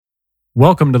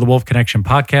Welcome to the Wolf Connection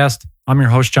podcast. I'm your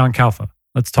host, John Kalfa.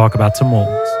 Let's talk about some wolves.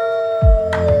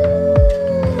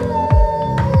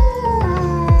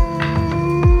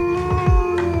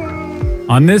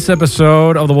 On this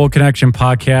episode of the Wolf Connection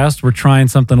podcast, we're trying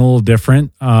something a little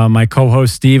different. My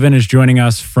co-host, Steven, is joining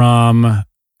us from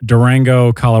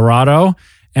Durango, Colorado.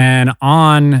 And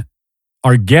on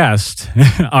our guest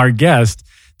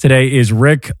today is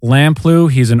Rick Lamplugh.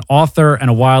 He's an author and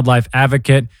a wildlife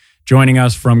advocate, joining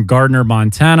us from Gardner,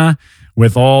 Montana,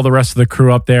 with all the rest of the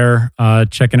crew up there,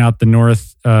 checking out the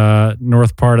north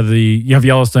part of you have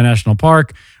Yellowstone National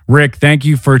Park. Rick, thank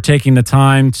you for taking the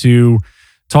time to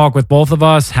talk with both of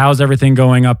us. How's everything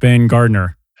going up in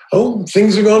Gardner? Oh,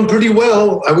 things are going pretty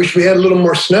well. I wish we had a little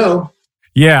more snow.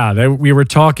 Yeah, we were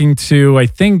talking to, I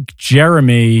think,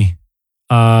 Jeremy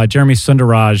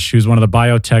Sundaraj, who's one of the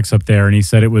biotechs up there, and he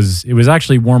said it was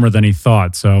actually warmer than he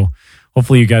thought. So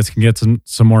hopefully you guys can get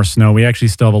some more snow. We actually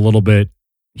still have a little bit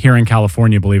here in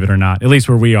California, believe it or not, at least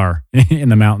where we are in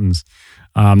the mountains.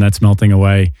 That's melting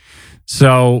away.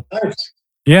 So, nice.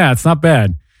 Yeah, it's not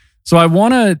bad. So I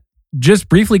want to just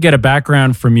briefly get a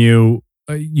background from you.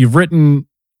 You've written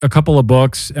a couple of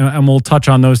books, and we'll touch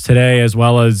on those today, as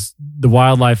well as the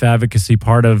wildlife advocacy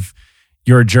part of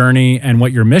your journey and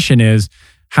what your mission is.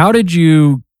 How did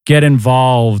you get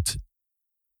involved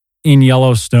in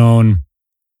Yellowstone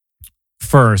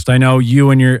first? I know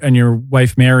you and your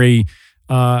wife Mary,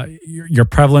 you're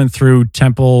prevalent through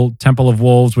Temple of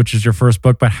Wolves, which is your first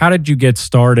book. But how did you get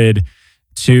started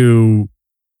to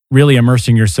really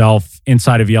immersing yourself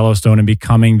inside of Yellowstone and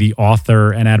becoming the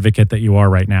author and advocate that you are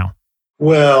right now?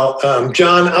 Well,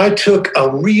 John, I took a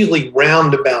really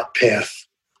roundabout path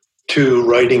to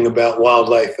writing about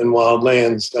wildlife and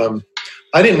wildlands.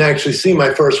 I didn't actually see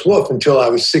my first wolf until I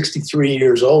was 63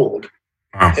 years old.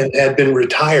 Wow. And had been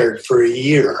retired for a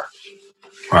year.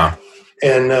 Wow.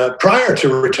 And prior to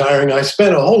retiring, I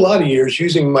spent a whole lot of years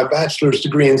using my bachelor's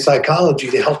degree in psychology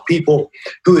to help people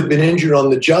who had been injured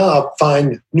on the job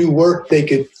find new work they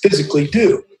could physically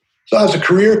do. So I was a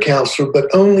career counselor,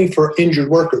 but only for injured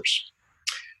workers.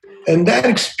 And that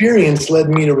experience led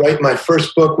me to write my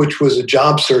first book, which was a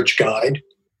job search guide.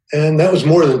 And that was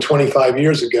more than 25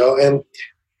 years ago. And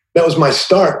that was my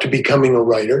start to becoming a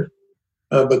writer.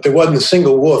 But there wasn't a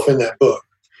single wolf in that book.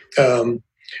 And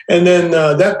then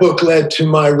that book led to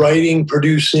my writing,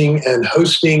 producing, and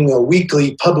hosting a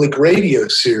weekly public radio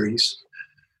series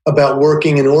about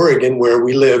working in Oregon, where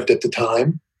we lived at the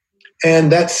time.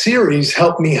 And that series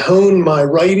helped me hone my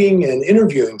writing and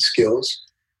interviewing skills.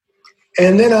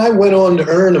 And then I went on to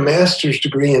earn a master's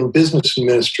degree in business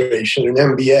administration, an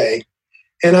MBA.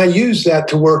 And I used that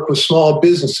to work with small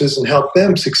businesses and help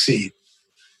them succeed.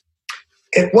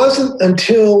 It wasn't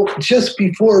until just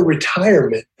before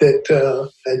retirement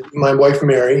that my wife,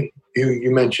 Mary, who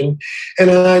you mentioned, and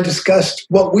I discussed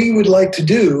what we would like to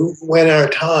do when our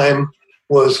time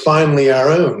was finally our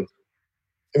own.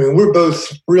 I mean, we're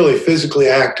both really physically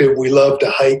active. We love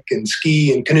to hike and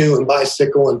ski and canoe and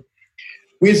bicycle. And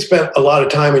we had spent a lot of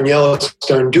time in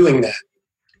Yellowstone doing that.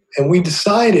 And we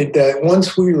decided that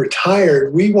once we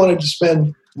retired, we wanted to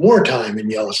spend more time in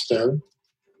Yellowstone.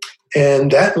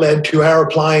 And that led to our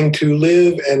applying to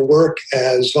live and work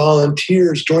as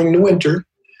volunteers during the winter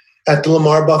at the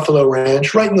Lamar Buffalo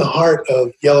Ranch, right in the heart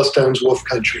of Yellowstone's wolf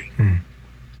country.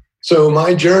 So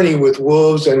my journey with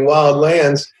wolves and wild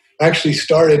lands actually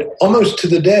started almost to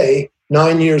the day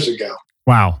 9 years ago.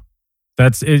 Wow.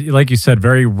 That's, like you said,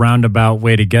 very roundabout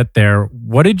way to get there.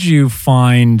 What did you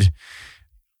find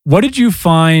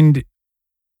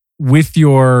with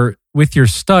your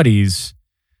studies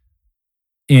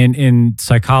in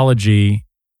psychology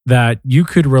that you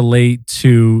could relate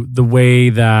to the way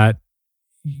that,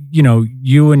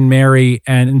 you and Mary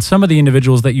and some of the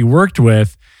individuals that you worked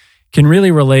with can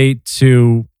really relate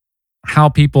to how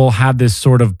people have this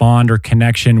sort of bond or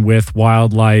connection with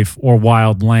wildlife or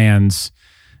wild lands?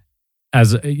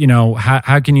 As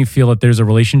how can you feel that there's a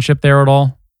relationship there at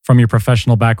all from your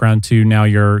professional background to now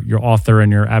your author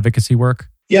and your advocacy work?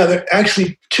 Yeah, there are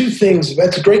actually two things.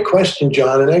 That's a great question,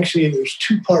 John. And actually, there's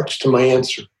two parts to my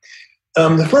answer.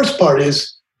 The first part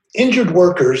is injured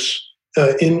workers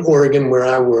in Oregon, where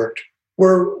I worked,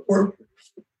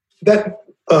 that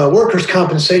workers'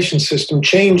 compensation system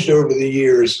changed over the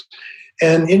years,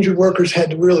 and injured workers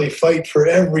had to really fight for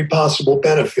every possible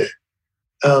benefit.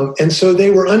 And so they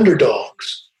were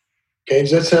underdogs. Okay,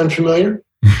 does that sound familiar?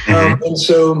 And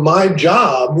so my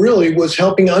job really was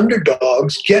helping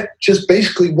underdogs get just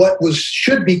basically what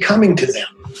should be coming to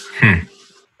them.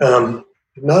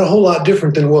 Not a whole lot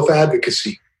different than wolf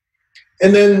advocacy.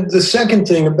 And then the second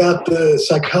thing about the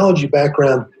psychology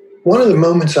background, One of the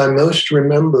moments I most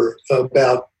remember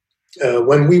about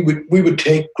when we would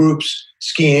take groups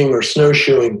skiing or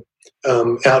snowshoeing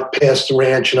out past the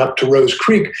ranch and up to Rose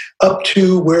Creek, up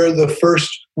to where the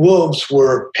first wolves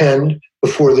were penned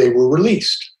before they were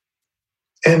released.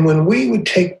 And when we would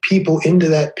take people into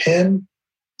that pen,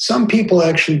 some people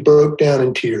actually broke down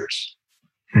in tears.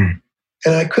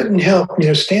 And I couldn't help,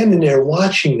 standing there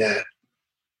watching that,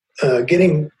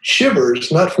 getting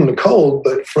shivers, not from the cold,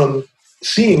 but from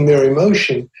seeing their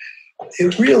emotion.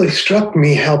 It really struck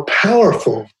me how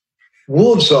powerful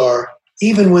wolves are,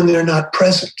 even when they're not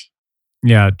present.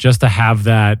 Yeah, just to have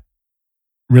that,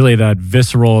 really that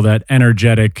visceral, that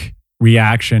energetic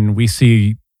reaction. We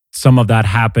see some of that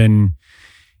happen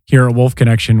here at Wolf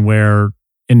Connection, where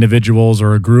individuals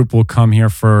or a group will come here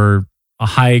for a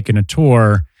hike and a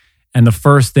tour, and the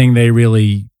first thing they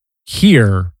really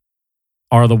hear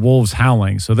are the wolves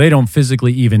howling. So they don't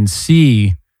physically even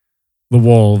see the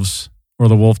wolves or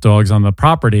the wolf dogs on the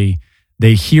property.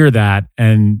 They hear that,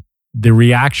 and the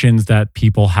reactions that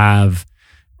people have,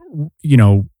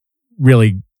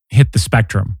 really hit the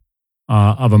spectrum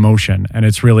of emotion. And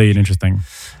it's really interesting.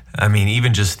 I mean,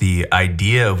 even just the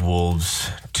idea of wolves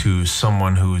to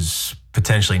someone who's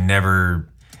potentially never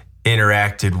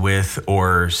interacted with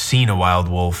or seen a wild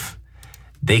wolf,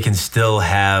 they can still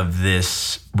have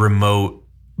this remote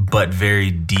but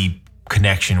very deep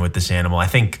connection with this animal. I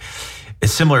think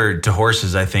it's similar to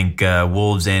horses. I think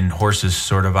wolves and horses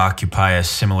sort of occupy a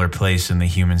similar place in the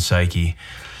human psyche,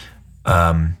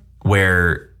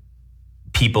 where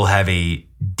people have a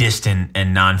distant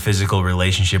and non-physical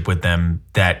relationship with them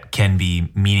that can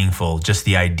be meaningful. Just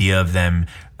the idea of them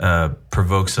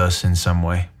provokes us in some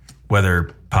way,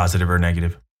 whether positive or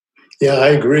negative. Yeah, I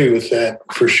agree with that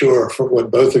for sure, for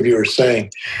what both of you are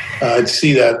saying. I'd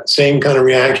see that same kind of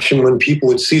reaction when people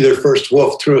would see their first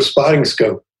wolf through a spotting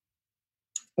scope.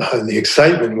 The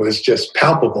excitement was just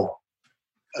palpable.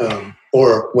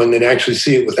 Or when they'd actually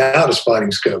see it without a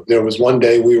spotting scope. There was one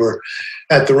day we were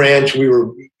at the ranch, we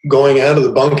were going out of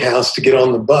the bunkhouse to get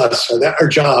on the bus. So our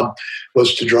job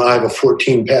was to drive a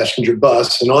 14-passenger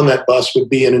bus, and on that bus would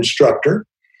be an instructor,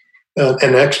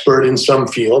 an expert in some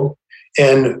field,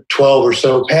 and 12 or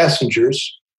so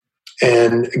passengers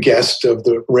and guests of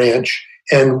the ranch.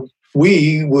 And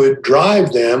we would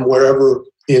drive them wherever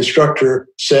the instructor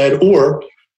said, or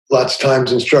lots of times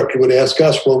the instructor would ask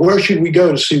us, well, where should we go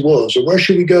to see wolves? Or where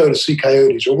should we go to see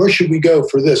coyotes? Or where should we go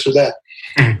for this or that?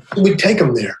 We'd take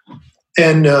them there.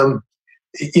 And,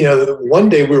 one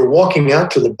day we were walking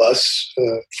out to the bus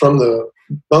from the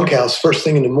bunkhouse first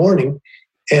thing in the morning,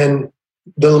 and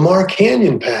the Lamar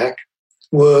Canyon pack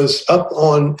was up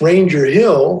on Ranger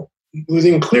Hill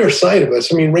within clear sight of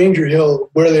us. I mean, Ranger Hill,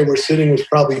 where they were sitting, was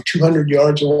probably 200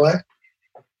 yards away.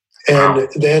 And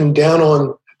then down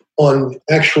on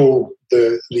actual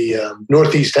the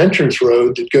northeast entrance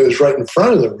road that goes right in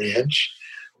front of the ranch,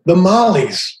 the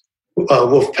Molly's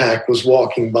wolf pack was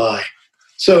walking by.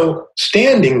 So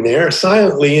standing there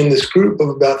silently in this group of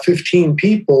about 15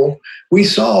 people, we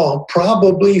saw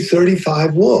probably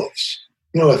 35 wolves,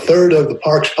 a third of the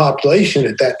park's population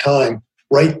at that time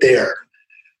right there.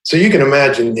 So you can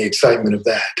imagine the excitement of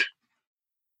that.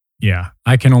 Yeah,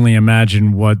 I can only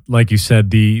imagine what, like you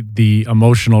said, the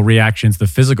emotional reactions, the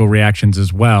physical reactions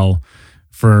as well,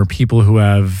 for people who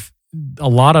have, a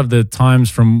lot of the times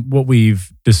from what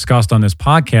we've discussed on this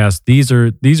podcast, these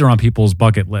are on people's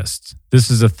bucket lists. This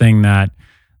is a thing that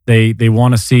they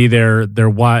want to see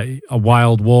a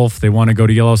wild wolf. They want to go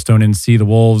to Yellowstone and see the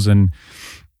wolves, and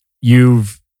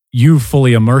you've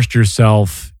fully immersed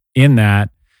yourself in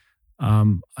that.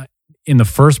 In the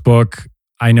first book,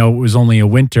 I know it was only a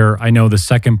winter. I know the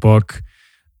second book,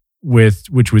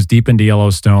 which was deep into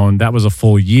Yellowstone, that was a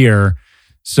full year.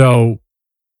 So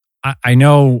I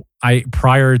know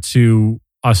prior to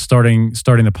us starting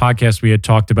the podcast, we had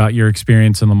talked about your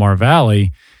experience in Lamar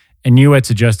Valley, and you had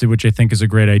suggested, which I think is a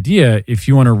great idea, if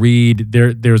you want to read,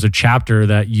 there's a chapter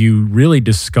that you really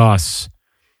discuss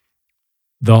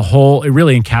the whole, it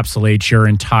really encapsulates your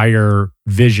entire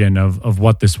vision of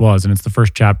what this was. And it's the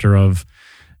first chapter of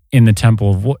in the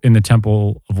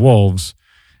Temple of Wolves.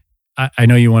 I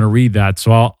know you want to read that,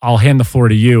 so I'll hand the floor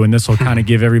to you, and this will kind of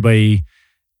give everybody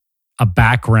a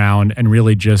background and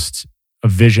really just a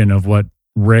vision of what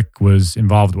Rick was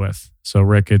involved with. So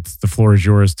Rick, the floor is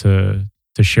yours to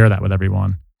share that with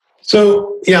everyone.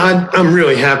 So yeah, I'm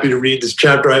really happy to read this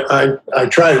chapter. I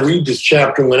try to read this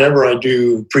chapter whenever I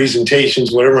do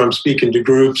presentations, whenever I'm speaking to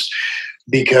groups,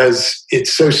 because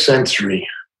it's so sensory.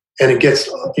 And it gets,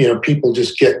 people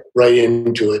just get right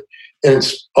into it. And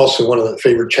it's also one of the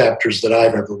favorite chapters that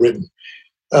I've ever written.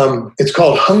 It's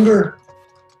called Hunger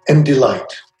and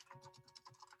Delight.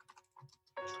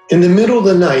 In the middle of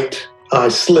the night, I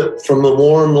slipped from the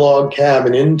warm log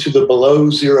cabin into the below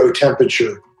zero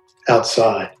temperature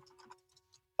outside.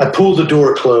 I pulled the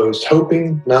door closed,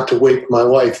 hoping not to wake my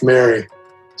wife, Mary.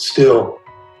 Still,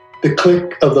 the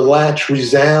click of the latch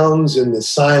resounds in the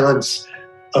silence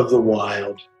of the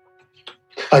wild.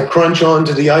 I crunch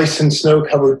onto the ice and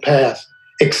snow-covered path,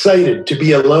 excited to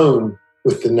be alone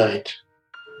with the night.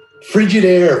 Frigid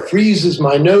air freezes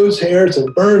my nose hairs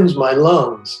and burns my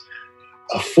lungs.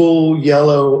 A full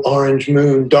yellow-orange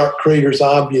moon, dark craters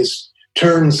obvious,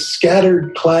 turns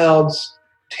scattered clouds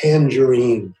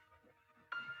tangerine.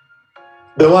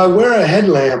 Though I wear a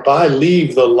headlamp, I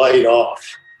leave the light off.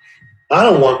 I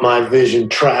don't want my vision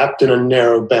trapped in a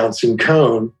narrow bouncing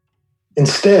cone.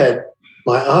 Instead,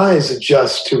 my eyes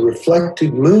adjust to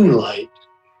reflected moonlight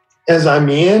as I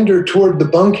meander toward the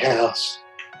bunkhouse,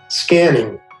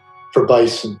 scanning for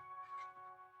bison.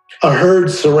 A herd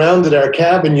surrounded our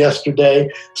cabin yesterday,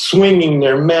 swinging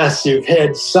their massive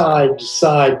heads side to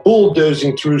side,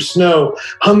 bulldozing through snow,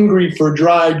 hungry for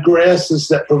dried grasses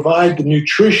that provide the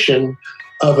nutrition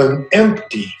of an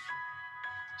empty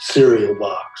cereal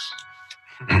box.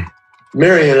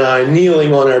 Mary and I,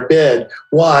 kneeling on our bed,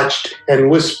 watched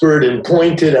and whispered and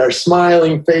pointed, our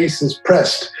smiling faces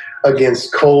pressed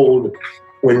against cold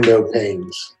window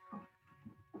panes.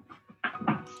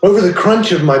 Over the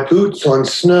crunch of my boots on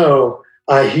snow,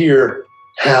 I hear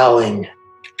howling,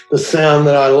 the sound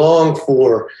that I longed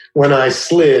for when I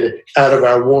slid out of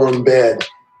our warm bed.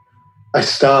 I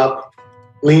stop,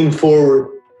 lean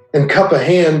forward, and cup a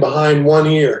hand behind one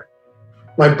ear.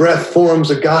 My breath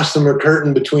forms a gossamer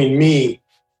curtain between me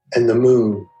and the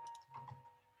moon.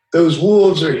 Those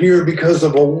wolves are here because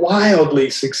of a wildly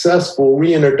successful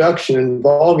reintroduction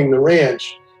involving the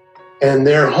ranch, and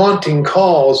their haunting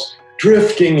calls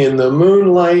drifting in the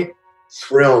moonlight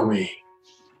thrill me.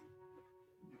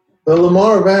 The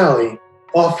Lamar Valley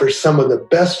offers some of the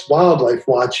best wildlife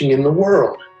watching in the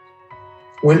world.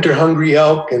 Winter-hungry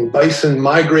elk and bison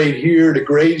migrate here to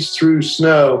graze through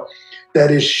snow that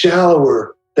is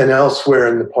shallower than elsewhere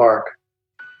in the park.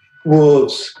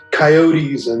 Wolves,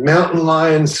 coyotes, and mountain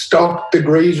lions stalk the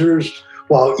grazers,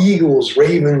 while eagles,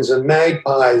 ravens, and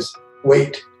magpies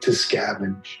wait to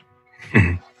scavenge.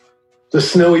 The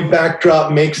snowy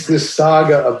backdrop makes this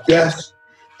saga of death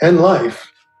and life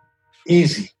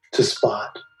easy to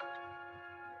spot.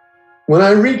 When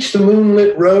I reach the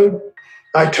moonlit road,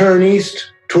 I turn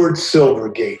east towards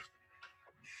Silvergate.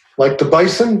 Like the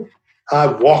bison, I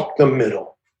walk the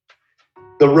middle.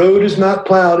 The road is not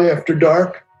plowed after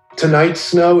dark. Tonight's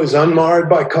snow is unmarred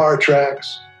by car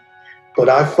tracks. But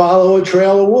I follow a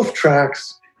trail of wolf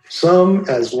tracks, some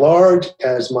as large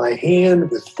as my hand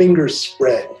with fingers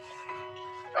spread,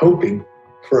 hoping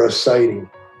for a sighting.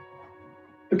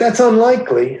 But that's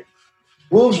unlikely.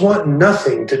 Wolves want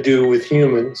nothing to do with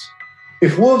humans.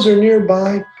 If wolves are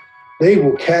nearby, they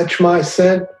will catch my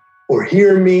scent or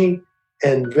hear me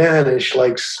and vanish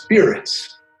like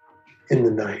spirits in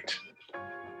the night.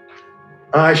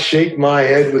 I shake my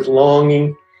head with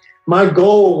longing. My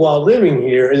goal while living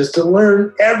here is to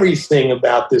learn everything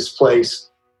about this place,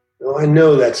 though I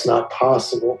know that's not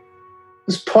possible.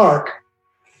 This park,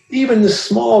 even the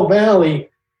small valley,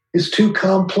 is too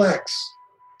complex.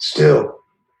 Still,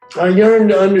 I yearn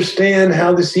to understand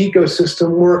how this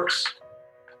ecosystem works,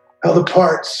 how the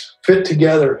parts fit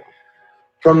together,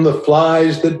 from the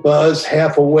flies that buzz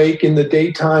half awake in the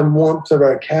daytime warmth of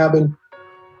our cabin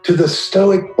to the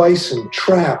stoic bison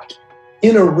trapped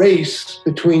in a race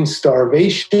between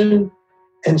starvation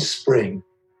and spring.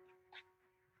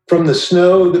 From the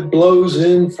snow that blows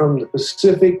in from the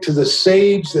Pacific to the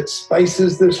sage that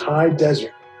spices this high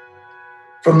desert.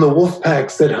 From the wolf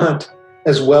packs that hunt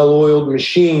as well-oiled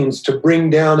machines to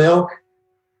bring down elk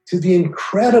to the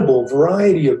incredible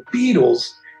variety of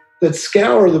beetles that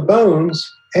scour the bones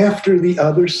after the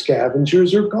other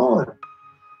scavengers are gone.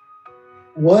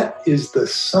 What is the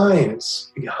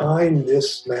science behind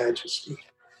this majesty?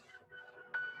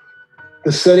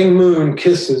 The setting moon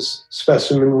kisses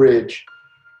Specimen Ridge.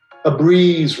 A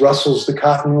breeze rustles the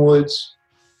cottonwoods.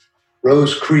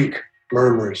 Rose Creek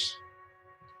murmurs.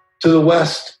 To the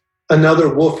west,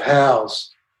 another wolf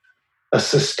howls, a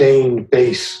sustained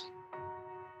bass.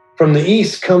 From the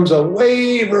east comes a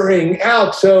wavering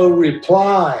alto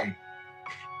reply.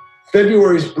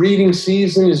 February's breeding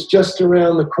season is just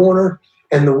around the corner,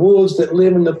 and the wolves that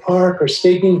live in the park are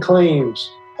staking claims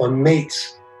on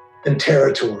mates and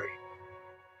territory.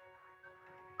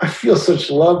 I feel such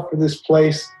love for this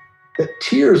place that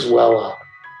tears well up.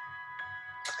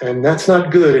 And that's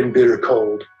not good in bitter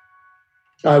cold.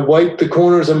 I wipe the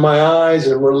corners of my eyes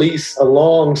and release a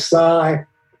long sigh.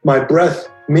 My breath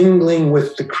mingling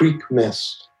with the creek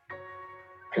mist.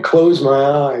 I close my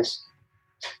eyes.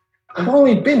 I've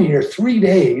only been here 3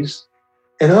 days,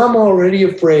 and I'm already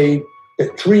afraid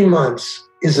that 3 months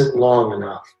isn't long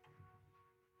enough.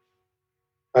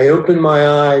 I open my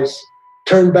eyes,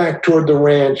 turn back toward the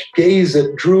ranch, gaze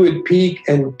at Druid Peak,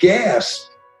 and gasp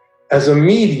as a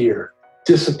meteor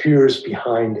disappears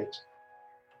behind it.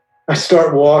 I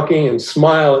start walking and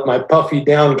smile at my puffy,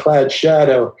 downclad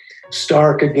shadow,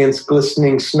 stark against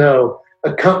glistening snow,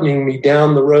 accompanying me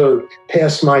down the road,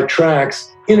 past my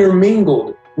tracks,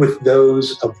 intermingled with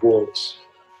those of wolves.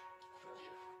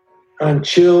 I'm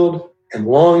chilled and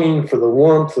longing for the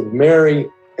warmth of Mary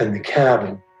and the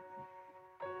cabin.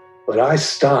 But I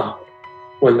stop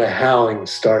when the howling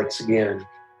starts again.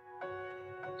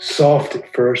 Soft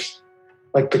at first,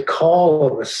 like the call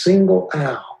of a single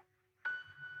owl.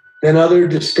 Then other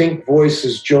distinct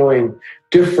voices join,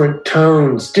 different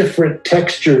tones, different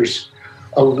textures,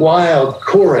 a wild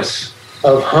chorus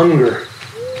of hunger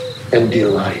and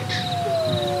delight.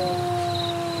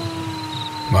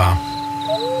 Wow.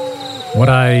 What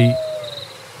I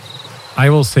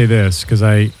will say this, because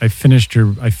I finished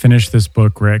this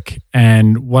book, Rick,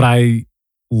 and what I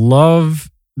love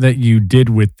that you did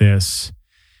with this,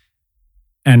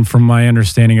 and from my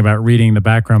understanding about reading the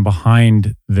background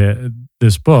behind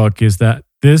this book, is that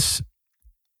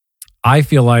I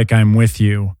feel like I'm with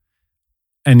you,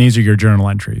 and these are your journal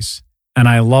entries. And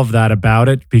I love that about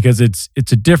it, because it's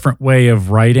a different way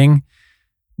of writing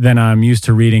than I'm used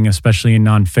to reading, especially in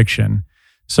nonfiction.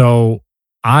 So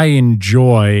I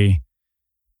enjoy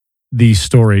these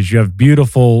stories. You have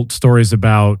beautiful stories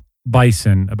about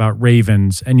bison, about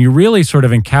ravens, and you really sort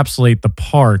of encapsulate the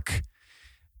park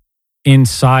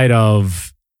inside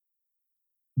of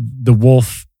the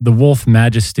wolf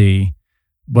majesty,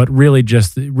 but really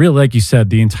like you said,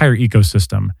 the entire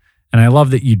ecosystem. And I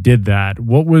love that you did that.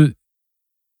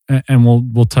 And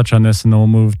we'll touch on this, and then we'll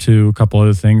move to a couple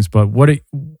other things. But what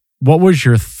was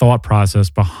your thought process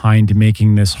behind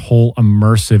making this whole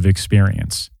immersive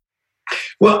experience?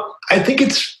 Well, I think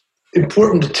it's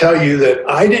important to tell you that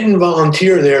I didn't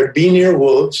volunteer there to be near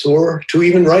wolves or to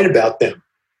even write about them.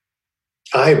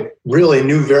 I really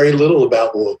knew very little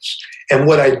about wolves. And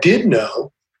what I did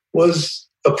know was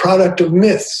a product of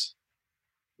myths.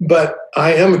 But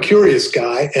I am a curious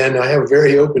guy, and I have a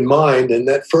very open mind. And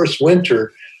that first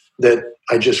winter that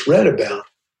I just read about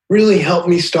really helped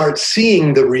me start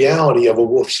seeing the reality of a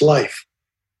wolf's life.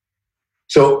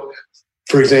 So,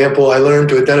 for example, I learned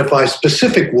to identify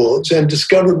specific wolves and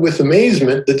discovered with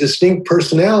amazement the distinct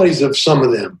personalities of some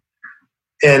of them.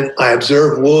 And I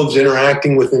observed wolves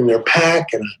interacting within their pack,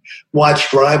 and I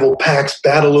watched rival packs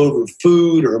battle over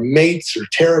food or mates or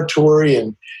territory.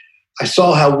 And I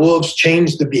saw how wolves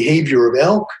changed the behavior of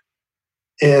elk.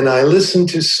 And I listened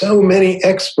to so many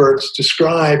experts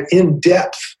describe in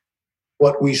depth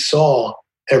what we saw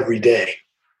every day.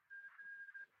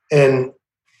 And,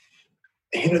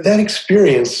 that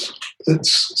experience,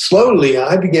 slowly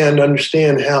I began to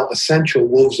understand how essential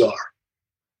wolves are.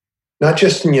 Not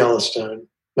just in Yellowstone,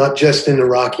 not just in the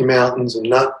Rocky Mountains, and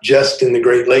not just in the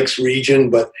Great Lakes region,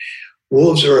 but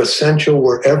wolves are essential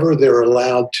wherever they're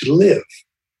allowed to live.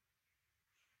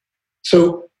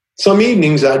 So some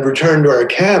evenings I'd return to our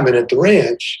cabin at the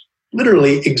ranch,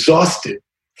 literally exhausted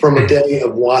from a day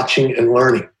of watching and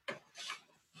learning.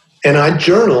 And I'd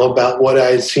journal about what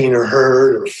I had seen or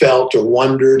heard or felt or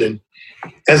wondered. And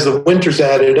as the winters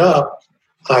added up,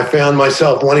 I found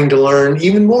myself wanting to learn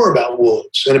even more about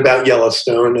wolves and about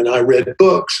Yellowstone. And I read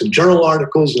books and journal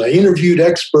articles, and I interviewed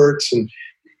experts. And,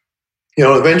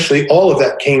 eventually all of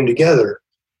that came together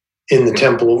in The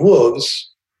Temple of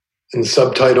Wolves, in the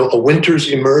subtitle, A Winter's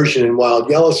Immersion in Wild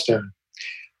Yellowstone.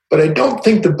 But I don't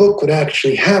think the book would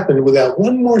actually happen without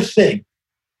one more thing.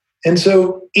 And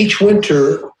so each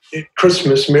winter at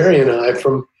Christmas, Mary and I,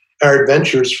 from our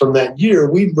adventures from that year,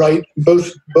 we'd write,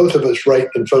 both of us write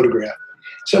and photograph.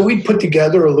 So we'd put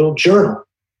together a little journal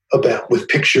with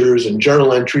pictures and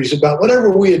journal entries about whatever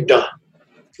we had done.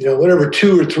 Whatever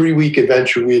 2 or 3 week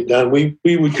adventure we had done, we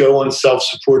would go on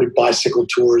self-supported bicycle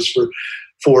tours for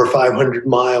 400 or 500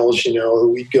 miles, or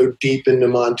we'd go deep into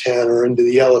Montana or into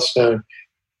the Yellowstone.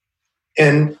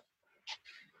 And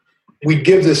we'd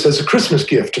give this as a Christmas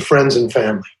gift to friends and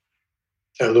family,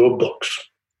 our little books.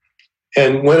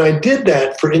 And when I did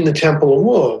that for In the Temple of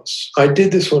Wolves, I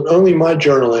did this with only my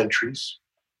journal entries,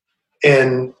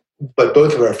 but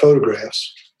both of our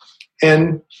photographs.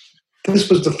 And this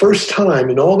was the first time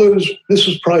in all those, this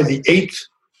was probably the 8th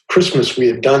Christmas we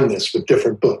had done this with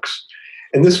different books.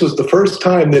 And this was the first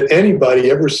time that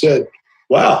anybody ever said,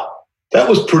 wow, that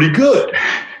was pretty good.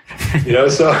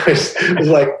 So I was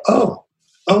like, oh,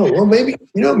 oh, well, maybe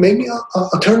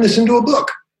I'll turn this into a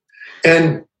book.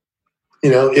 And,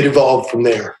 it evolved from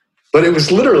there. But it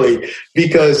was literally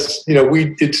because,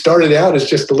 it started out as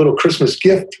just a little Christmas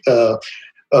gift,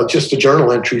 just the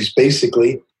journal entries,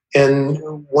 basically. And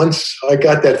once I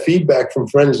got that feedback from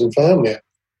friends and family,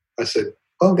 I said,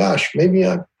 oh, gosh, maybe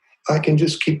I can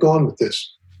just keep going with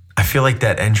this. I feel like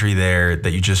that entry there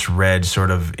that you just read sort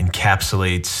of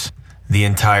encapsulates the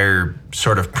entire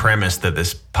sort of premise that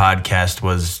this podcast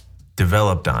was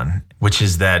developed on, which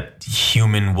is that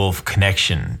human-wolf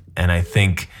connection. And I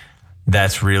think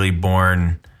that's really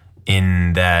born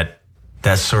in that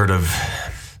sort of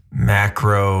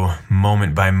macro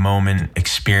moment-by-moment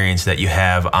experience that you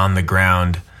have on the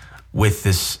ground with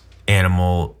this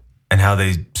animal and how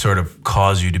they sort of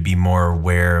cause you to be more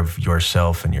aware of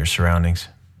yourself and your surroundings.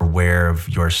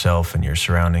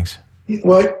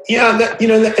 Well, yeah,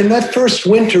 that first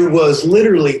winter was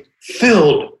literally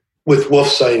filled with wolf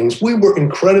sightings. We were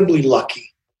incredibly lucky.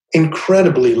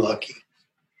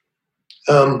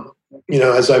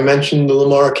 As I mentioned, the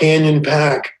Lamar Canyon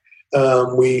pack,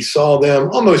 we saw them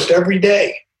almost every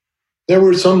day. There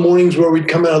were some mornings where we'd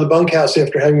come out of the bunkhouse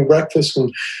after having breakfast and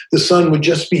the sun would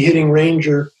just be hitting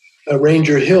Ranger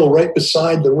Hill right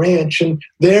beside the ranch. And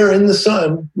there in the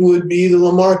sun would be the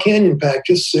Lamar Canyon pack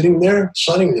just sitting there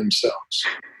sunning themselves,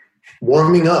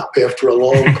 warming up after a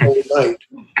long, cold night.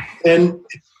 And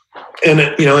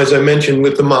as I mentioned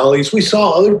with the mollies, we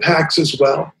saw other packs as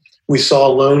well. We saw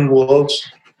lone wolves.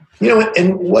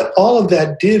 And what all of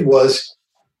that did was,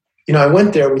 I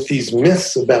went there with these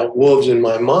myths about wolves in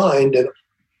my mind, and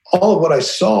all of what I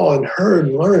saw and heard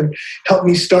and learned helped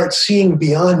me start seeing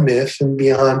beyond myth and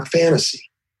beyond fantasy.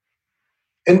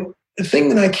 And the thing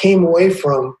that I came away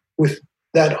from with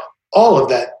that, all of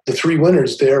that, the 3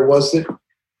 winters there, was that,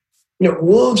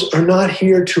 wolves are not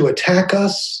here to attack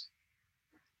us,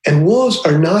 and wolves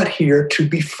are not here to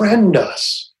befriend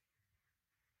us.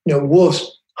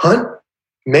 Wolves hunt,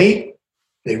 mate,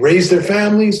 they raise their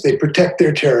families, they protect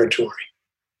their territory.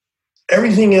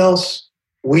 Everything else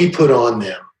we put on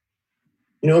them.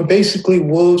 Basically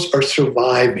wolves are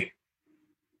surviving.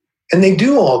 And they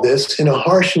do all this in a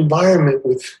harsh environment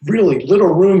with really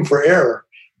little room for error,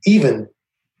 even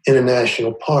in a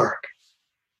national park.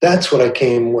 That's what I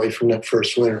came away from that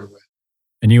first winter with.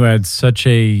 And you had such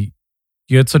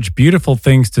beautiful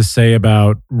things to say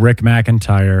about Rick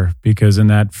McIntyre, because in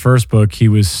that first book, he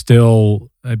was still,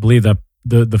 I believe that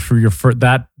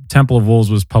that Temple of Wolves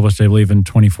was published, I believe, in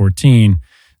 2014.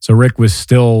 So Rick was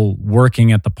still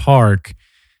working at the park.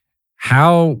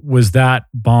 How was that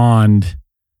bond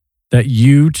that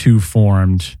you two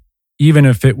formed, even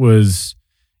if it was,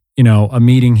 a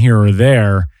meeting here or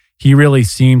there? He really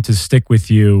seemed to stick with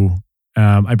you.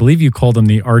 I believe you called him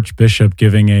the Archbishop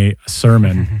giving a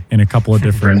sermon in a couple of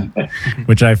different,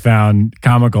 which I found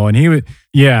comical. And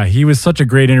he was such a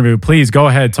great interview. Please go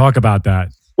ahead, talk about that.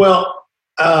 Well,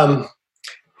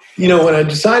 when I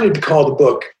decided to call the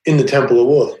book In the Temple of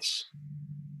Wolves,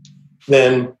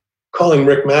 then calling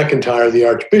Rick McIntyre the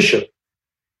Archbishop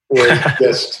was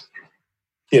just,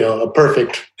 a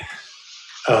perfect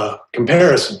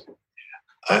comparison.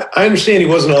 I understand he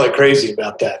wasn't all that crazy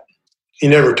about that. He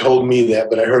never told me that,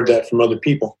 but I heard that from other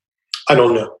people. I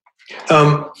don't know.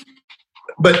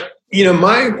 But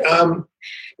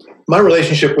my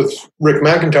relationship with Rick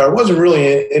McIntyre wasn't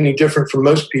really any different from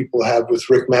most people have with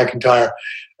Rick McIntyre.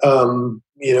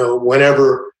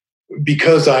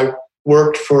 Because I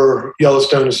worked for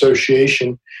Yellowstone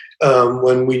Association,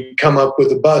 when we'd come up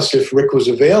with a bus, if Rick was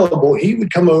available, he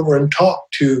would come over and talk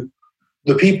to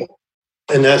the people.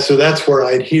 And that's where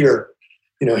I'd hear,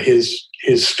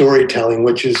 his storytelling,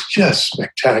 which is just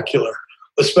spectacular,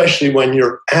 especially when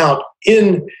you're out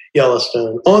in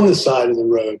Yellowstone on the side of the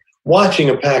road, watching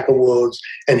a pack of wolves,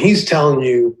 and he's telling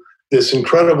you this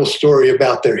incredible story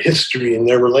about their history and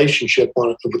their relationship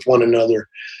with one another.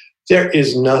 There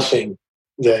is nothing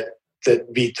that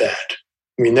beat that.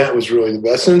 I mean, that was really the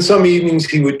best. And some evenings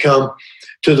he would come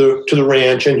to the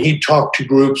ranch and he'd talk to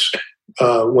groups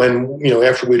when,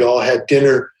 after we'd all had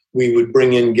dinner, we would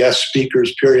bring in guest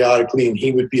speakers periodically, and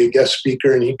he would be a guest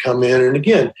speaker, and he'd come in and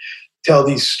again tell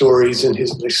these stories in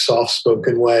his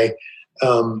soft-spoken way.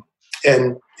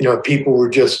 People were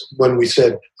just, when we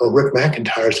said, "Oh, Rick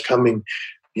McIntyre's coming,"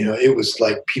 it was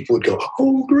like people would go,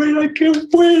 "Oh, great! I can't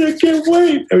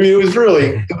wait!" I mean, it was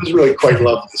really quite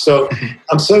lovely. So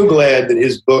I'm so glad that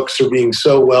his books are being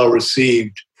so well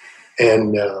received,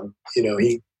 and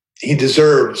he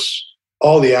deserves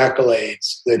all the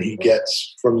accolades that he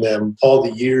gets from them, all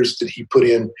the years that he put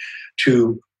in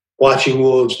to watching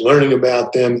wolves, learning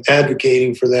about them,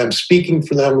 advocating for them, speaking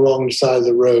for them along the side of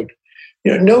the road.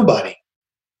 Nobody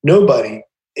nobody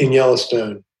in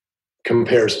Yellowstone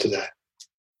compares to that.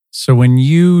 So when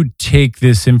you take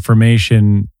this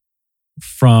information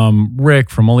from Rick,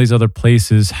 from all these other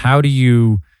places, how do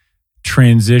you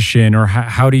transition, or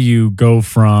how do you go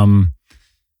from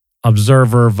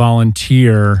observer,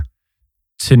 volunteer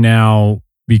to now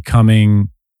becoming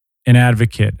an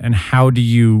advocate? And how do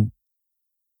you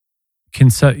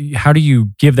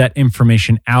give that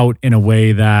information out in a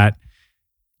way that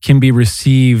can be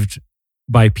received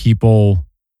by people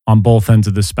on both ends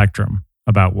of the spectrum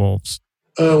about wolves?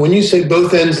 When you say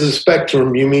both ends of the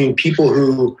spectrum, you mean people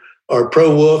who are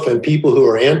pro-wolf and people who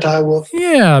are anti-wolf?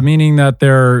 Yeah, meaning that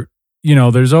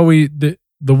there's always the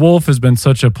wolf has been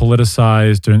such a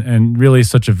politicized and really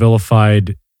such a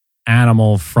vilified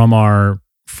animal from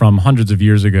hundreds of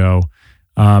years ago,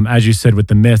 as you said, with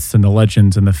the myths and the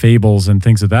legends and the fables and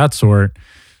things of that sort.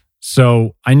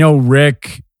 So I know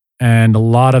Rick and a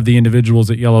lot of the individuals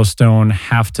at Yellowstone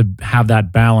have to have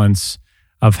that balance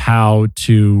of how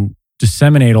to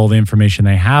disseminate all the information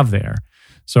they have there.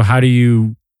 So how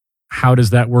does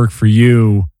that work for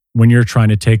you when you're trying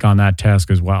to take on that task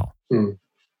as well?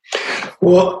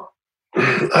 Well,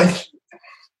 the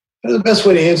best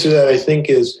way to answer that, I think,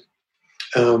 is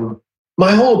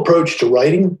my whole approach to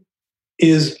writing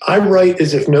is I write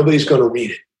as if nobody's going to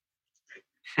read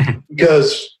it.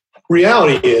 Because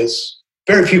reality is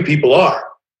very few people are.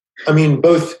 I mean,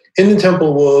 both In the Temple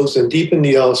of Wolves and Deep in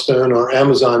the Yellowstone are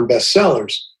Amazon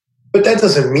bestsellers. But that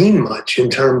doesn't mean much in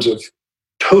terms of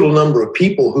total number of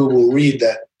people who will read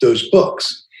those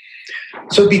books.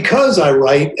 So because I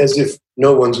write as if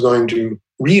no one's going to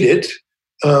read it,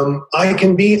 I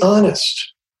can be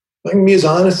honest. I can be as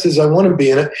honest as I want to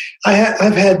be. And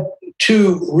I've had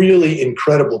two really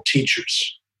incredible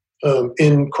teachers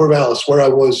in Corvallis, where I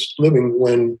was living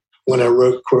when I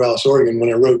wrote Corvallis, Oregon, when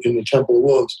I wrote In the Temple of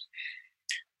Wolves.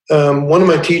 One of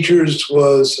my teachers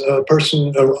was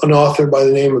an author by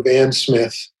the name of Ann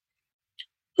Smith,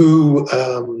 who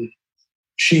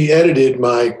she edited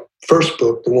my first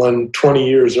book, the one 20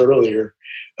 years earlier,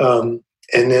 and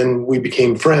then we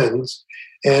became friends.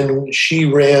 And she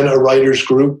ran a writers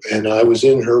group, and I was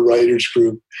in her writers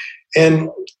group. And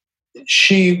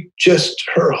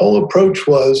her whole approach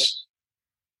was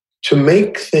to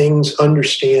make things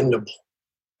understandable.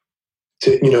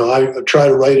 I try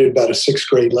to write at about a 6th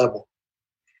grade level.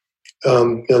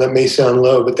 That may sound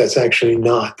low, but that's actually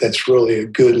not. That's really a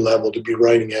good level to be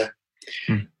writing at.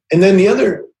 And then the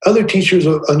other teacher is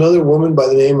another woman by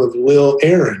the name of Lil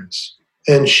Ahrens,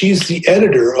 and she's the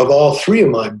editor of all 3 of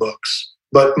my books,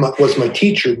 but was my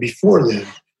teacher before then.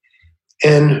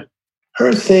 And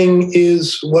her thing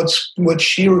is what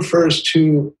she refers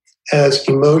to as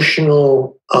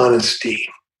emotional honesty.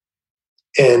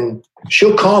 And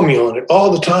she'll call me on it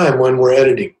all the time when we're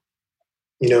editing.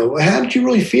 How did you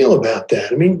really feel about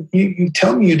that? I mean, you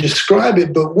tell me, you describe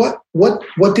it, but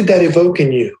what did that evoke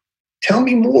in you? Tell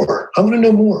me more. I want to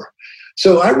know more.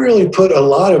 So I really put a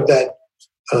lot of that,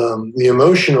 the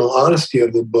emotional honesty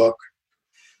of the book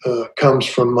comes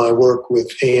from my work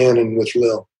with Anne and with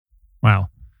Lil. Wow.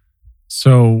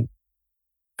 So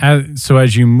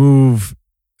as you move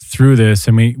through this,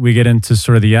 and we get into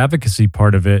sort of the advocacy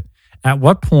part of it, at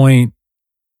what point,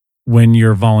 when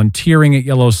you're volunteering at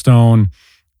Yellowstone,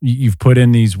 you've put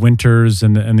in these winters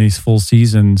and these full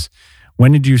seasons,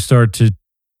 when did you start to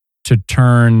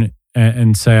turn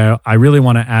and say, I really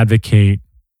want to advocate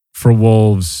for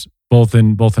wolves, both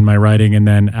in my writing and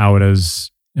then out as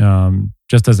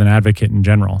just as an advocate in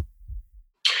general?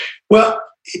 Well,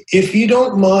 if you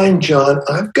don't mind, John,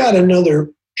 I've got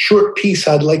another short piece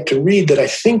I'd like to read that I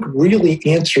think really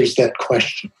answers that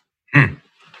question.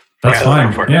 That's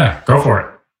fine. Yeah, go for it.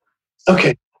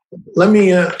 Okay. Let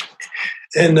me,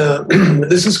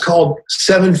 this is called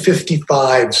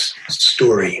 755's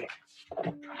story.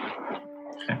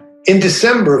 In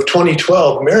December of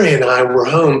 2012, Mary and I were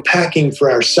home packing for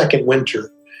our second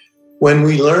winter when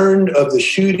we learned of the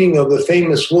shooting of the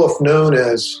famous wolf known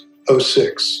as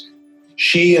 06.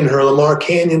 She and her Lamar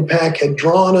Canyon pack had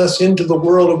drawn us into the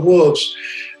world of wolves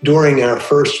during our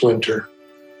first winter.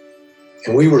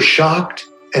 And we were shocked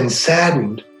and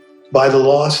saddened by the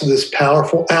loss of this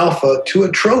powerful alpha to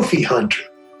a trophy hunter.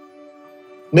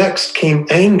 Next came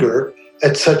anger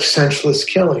at such senseless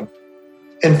killing.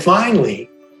 And finally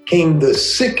came the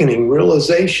sickening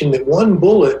realization that one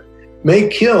bullet may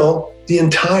kill the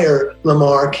entire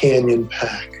Lamar Canyon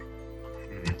pack.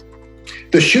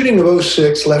 The shooting of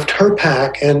 06 left her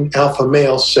pack and alpha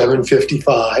male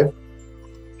 755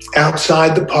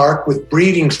 outside the park with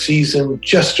breeding season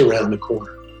just around the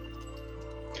corner.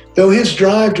 Though his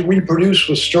drive to reproduce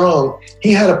was strong,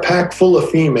 he had a pack full of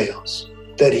females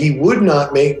that he would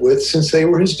not mate with since they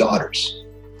were his daughters.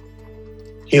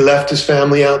 He left his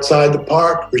family outside the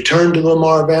park, returned to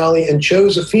Lamar Valley, and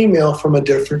chose a female from a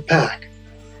different pack.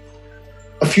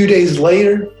 A few days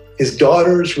later, his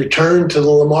daughters returned to the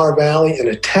Lamar Valley and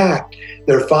attacked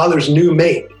their father's new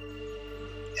mate,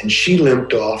 and she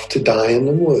limped off to die in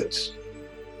the woods.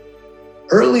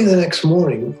 Early the next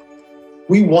morning,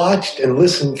 we watched and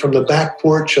listened from the back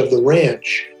porch of the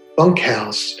ranch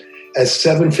bunkhouse as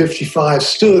 755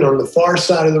 stood on the far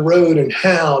side of the road and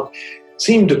howled,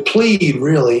 seemed to plead,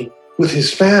 really, with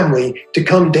his family to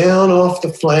come down off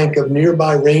the flank of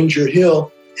nearby Ranger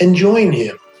Hill and join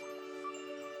him.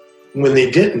 When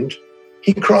they didn't,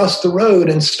 he crossed the road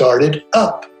and started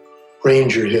up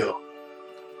Ranger Hill.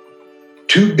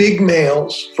 Two big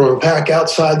males from a pack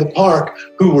outside the park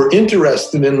who were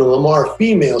interested in the Lamar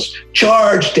females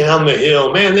charged down the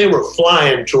hill. Man, they were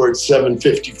flying towards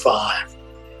 755.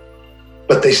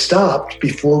 But they stopped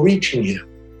before reaching him.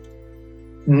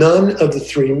 None of the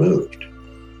three moved.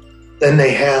 Then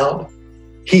they howled.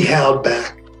 He howled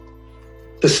back.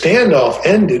 The standoff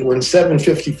ended when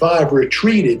 755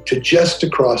 retreated to just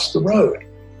across the road.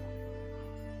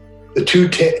 The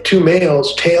two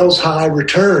males, tails high,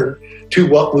 returned to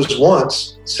what was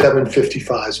once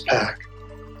 755's pack.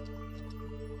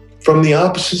 From the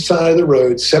opposite side of the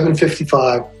road,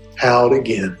 755 howled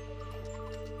again.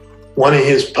 One of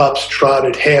his pups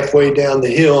trotted halfway down the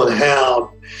hill and howled.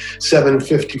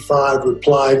 755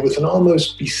 replied with an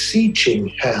almost beseeching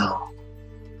howl.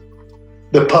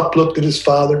 The pup looked at his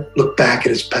father, looked back at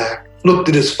his pack, looked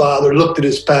at his father, looked at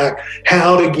his pack,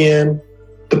 howled again.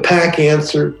 The pack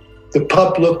answered. The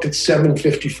pup looked at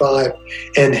 755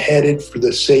 and headed for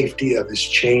the safety of his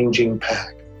changing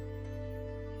pack.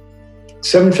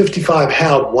 755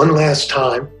 howled one last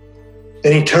time,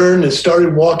 then he turned and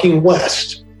started walking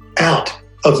west, out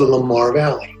of the Lamar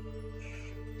Valley.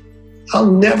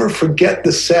 I'll never forget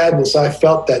the sadness I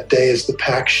felt that day as the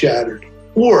pack shattered,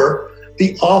 or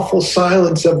the awful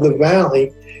silence of the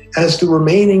valley as the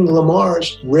remaining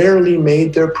Lamars rarely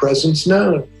made their presence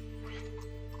known.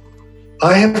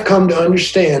 I have come to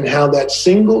understand how that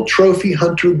single trophy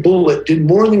hunter bullet did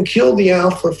more than kill the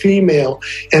alpha female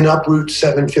and uproot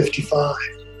 755.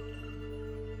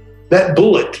 That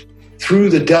bullet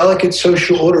threw the delicate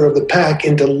social order of the pack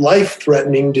into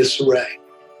life-threatening disarray.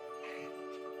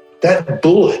 That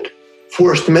bullet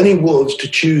forced many wolves to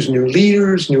choose new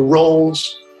leaders, new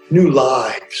roles, new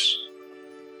lives.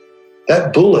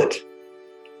 That bullet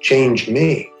changed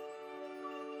me.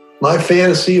 My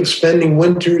fantasy of spending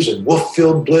winters in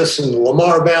wolf-filled bliss in the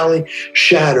Lamar Valley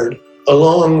shattered,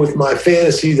 along with my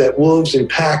fantasy that wolves and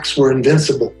packs were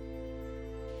invincible.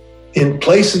 In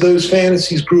place of those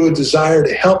fantasies grew a desire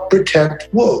to help protect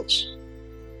wolves.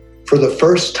 For the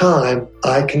first time,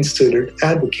 I considered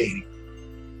advocating.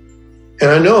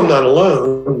 And I know I'm not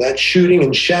alone. That shooting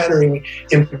and shattering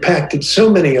impacted so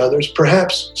many others,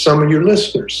 perhaps some of your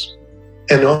listeners,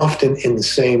 and often in the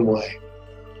same way.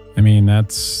 I mean,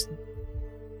 that's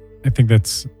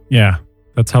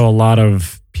how a lot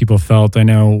of people felt. I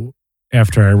know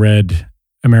after I read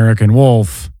American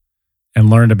Wolf and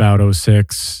learned about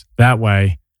 06 that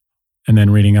way, and then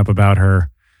reading up about her,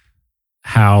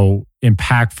 how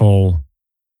impactful,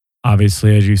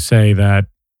 obviously, as you say, that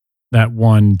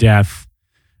one death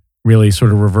really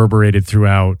sort of reverberated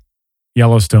throughout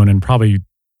Yellowstone and probably,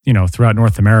 throughout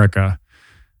North America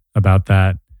about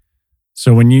that.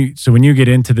 So when you get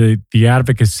into the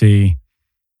advocacy,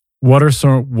 what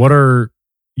are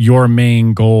your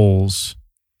main goals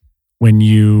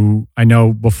I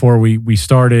know before we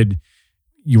started,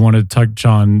 you wanted to touch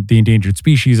on the Endangered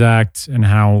Species Act and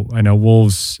how I know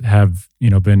wolves have,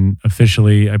 been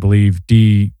officially, I believe,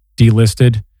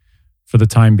 delisted for the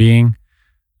time being.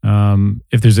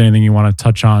 If there's anything you want to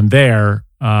touch on there,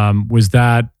 was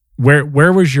that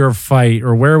where was your fight,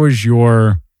 or where was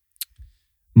your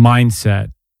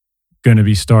mindset going to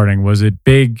be starting? Was it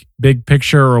big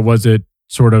picture, or was it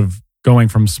sort of going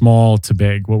from small to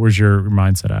big? What was your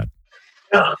mindset at?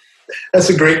 Yeah, that's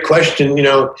a great question,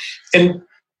 and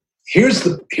here's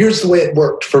the way it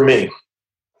worked for me.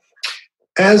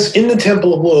 As In the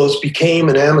Temple of Wolves became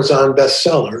an Amazon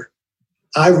bestseller,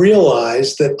 I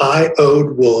realized that I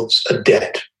owed wolves a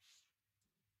debt.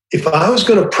 If I was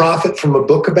going to profit from a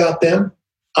book about them,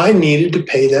 I needed to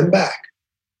pay them back.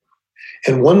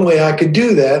 And one way I could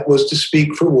do that was to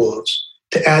speak for wolves,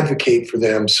 to advocate for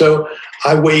them. So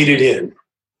I waded in.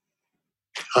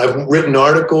 I've written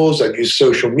articles. I've used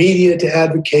social media to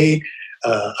advocate.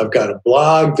 I've got a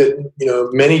blog that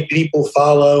many people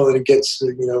follow, and it gets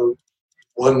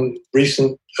one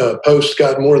recent post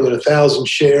got more than 1,000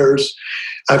 shares.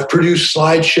 I've produced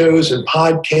slideshows and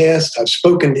podcasts. I've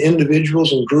spoken to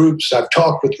individuals and groups. I've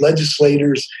talked with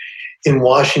legislators in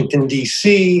Washington,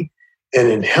 D.C., and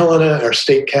in Helena, our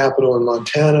state capital in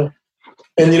Montana.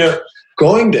 And,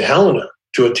 going to Helena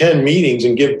to attend meetings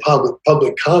and give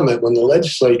public comment when the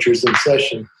legislature is in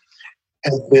session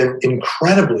has been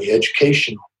incredibly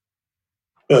educational.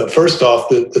 First off,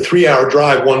 the 3-hour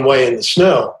drive one way in the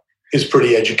snow is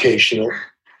pretty educational.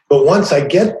 But once I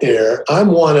get there,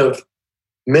 I'm one of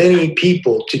many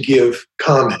people to give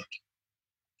comment.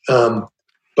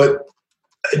 But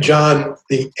John,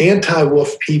 the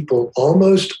anti-wolf people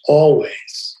almost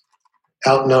always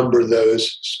outnumber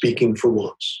those speaking for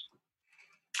wolves.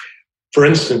 For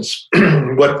instance,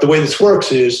 the way this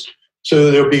works is,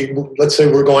 so there'll be, let's say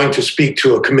we're going to speak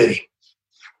to a committee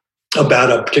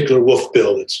about a particular wolf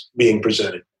bill that's being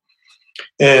presented.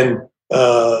 And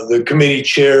the committee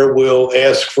chair will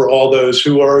ask for all those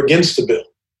who are against the bill.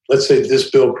 Let's say this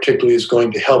bill particularly is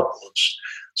going to help wolves.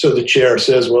 So the chair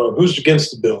says, well, who's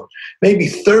against the bill? Maybe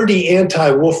 30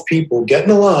 anti-wolf people get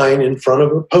in a line in front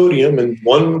of a podium, and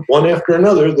one after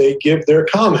another, they give their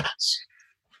comments.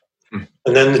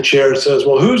 And then the chair says,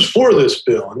 well, who's for this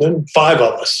bill? And then 5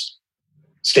 of us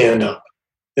stand up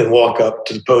and walk up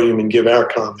to the podium and give our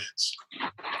comments.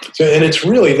 So, and it's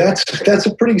really, that's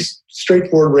a pretty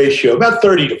straightforward ratio, about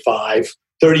 30-5,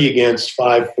 30 against,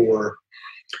 5 for.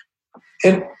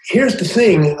 And here's the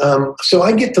thing. So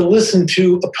I get to listen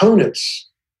to opponents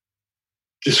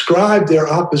describe their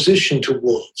opposition to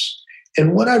wolves.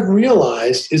 And what I've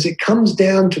realized is it comes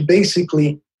down to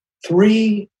basically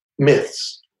 3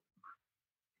 myths.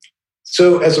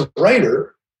 So as a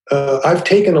writer, I've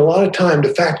taken a lot of time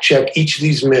to fact check each of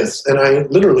these myths, and I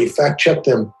literally fact check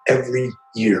them every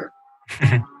year.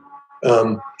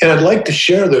 And I'd like to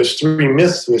share those 3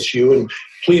 myths with you, and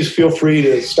please feel free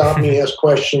to stop me, ask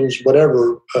questions,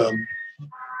 whatever. I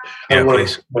don't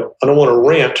want to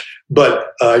rant,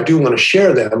 but I do want to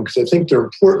share them because I think they're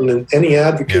important, and any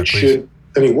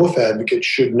wolf advocate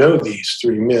should know these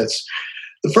 3 myths.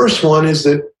 The first one is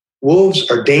that wolves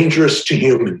are dangerous to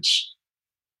humans.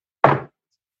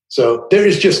 So there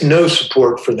is just no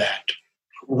support for that,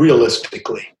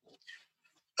 realistically.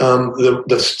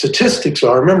 The statistics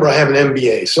are, remember I have an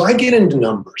MBA, so I get into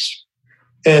numbers.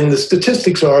 And the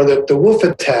statistics are that the wolf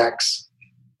attacks,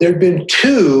 there have been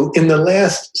 2 in the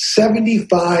last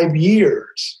 75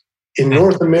 years in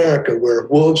North America where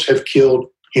wolves have killed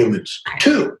humans.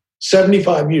 2,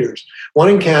 75 years. 1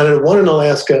 in Canada, 1 in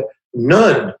Alaska,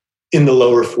 none in the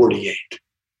lower 48.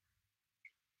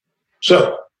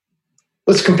 So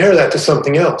let's compare that to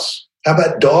something else. How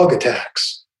about dog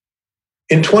attacks?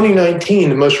 In 2019,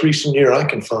 the most recent year I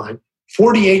can find,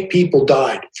 48 people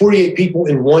died. 48 people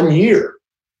in 1 year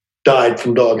died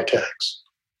from dog attacks.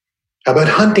 How about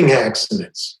hunting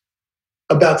accidents?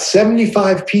 About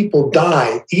 75 people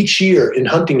die each year in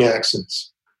hunting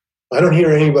accidents. I don't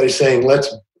hear anybody saying,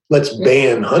 let's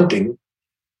ban hunting.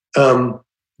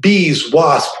 Bees,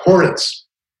 wasps, hornets,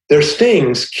 their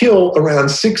stings kill around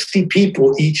 60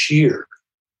 people each year.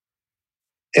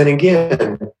 And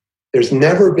again, there's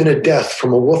never been a death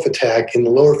from a wolf attack in the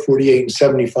lower 48 in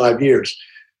 75 years.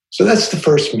 So that's the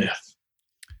first myth.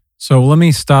 So let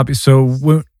me stop you. So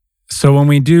when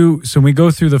we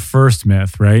go through the first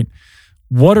myth, right?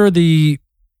 What are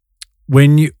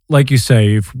when you, like you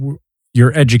say, if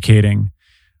you're educating,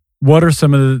 what are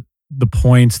some of the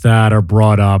points that are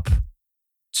brought up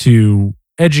to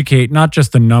educate, not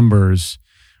just the numbers,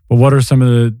 but what are some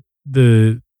of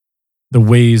the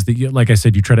ways that, like I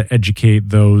said, you try to educate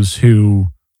those who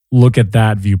look at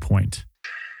that viewpoint?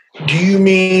 Do you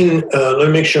mean, let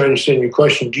me make sure I understand your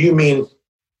question. Do you mean,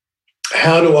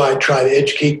 how do I try to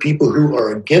educate people who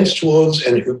are against wolves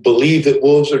and who believe that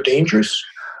wolves are dangerous?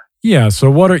 Yeah. So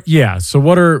what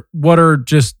are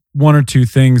just 1 or 2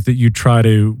 things that you try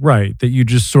to, right, that you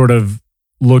just sort of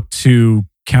look to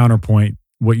counterpoint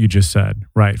what you just said,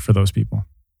 right, for those people?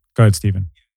 Go ahead, Stephen.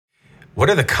 What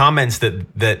are the comments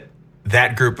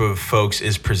that group of folks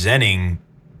is presenting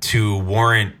to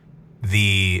warrant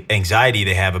the anxiety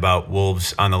they have about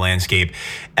wolves on the landscape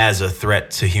as a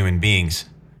threat to human beings?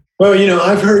 Well,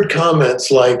 I've heard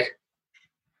comments like,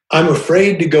 I'm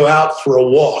afraid to go out for a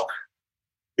walk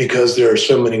because there are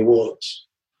so many wolves.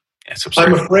 That's absurd.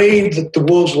 I'm afraid that the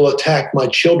wolves will attack my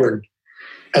children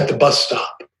at the bus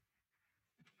stop.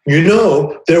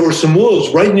 There were some wolves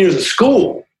right near the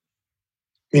school.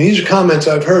 I mean, these are comments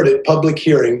I've heard at public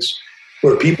hearings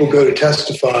where people go to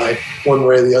testify one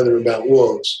way or the other about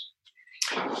wolves.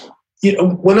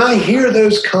 When I hear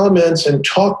those comments and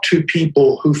talk to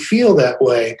people who feel that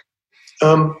way,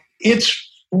 it's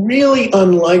really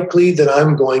unlikely that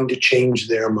I'm going to change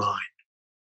their mind.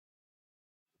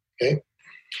 Okay.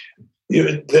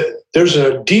 There's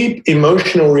a deep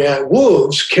emotional reaction.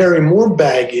 Wolves carry more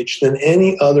baggage than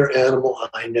any other animal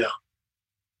I know.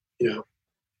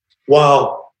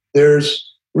 While there's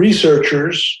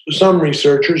some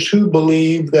researchers who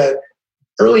believe that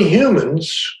early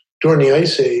humans during the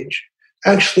Ice Age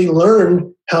actually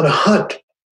learned how to hunt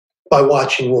by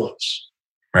watching wolves.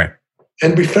 Right.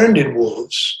 And befriended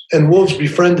wolves. And wolves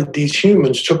befriended these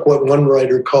humans, took what one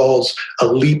writer calls a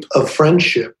leap of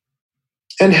friendship,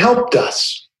 and helped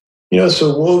us.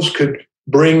 So wolves could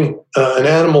bring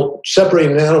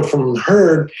separate an animal from the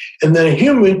herd, and then a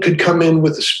human could come in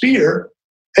with a spear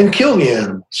and kill the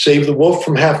animal, save the wolf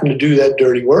from having to do that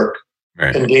dirty work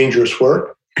and dangerous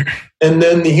work. And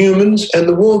then the humans and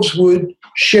the wolves would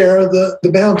share the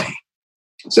bounty.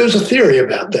 So there's a theory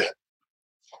about that.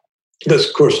 Because,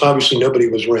 of course, obviously nobody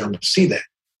was around to see that.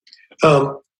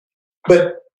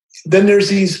 But then there's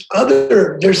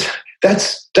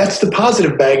that's the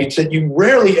positive baggage that you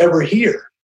rarely ever hear.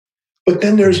 But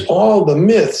then there's all the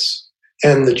myths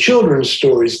and the children's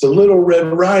stories, the Little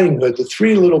Red Riding Hood, the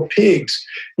Three Little Pigs,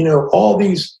 all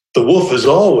these, the wolf is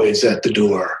always at the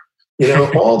door,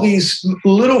 all these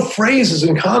little phrases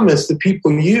and comments that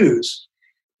people use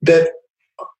that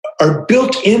are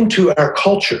built into our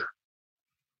culture.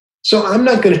 So I'm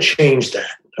not going to change that.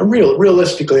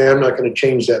 Realistically, I'm not going to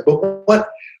change that. But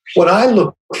what I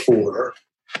look for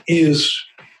is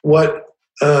what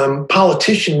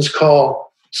politicians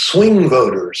call swing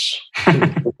voters.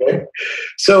 Okay?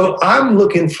 So I'm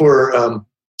looking for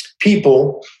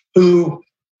people who,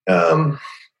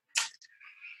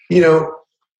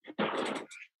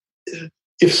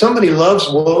 if somebody loves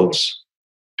wolves,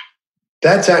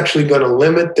 that's actually going to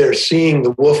limit their seeing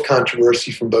the wolf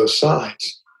controversy from both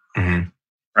sides. Mm-hmm.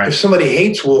 Right. If somebody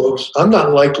hates wolves, I'm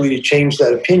not likely to change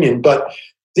that opinion. But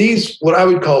these, what I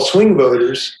would call swing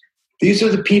voters, these are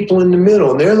the people in the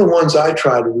middle, and they're the ones I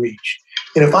try to reach.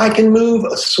 And if I can move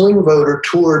a swing voter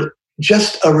toward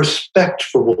just a respect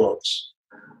for wolves,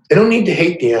 they don't need to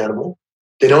hate the animal.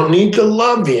 They don't need to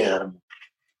love the animal.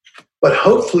 But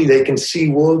hopefully they can see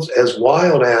wolves as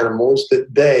wild animals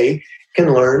that they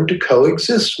can learn to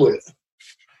coexist with.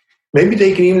 Maybe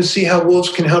they can even see how wolves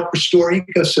can help restore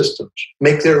ecosystems,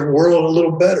 make their world a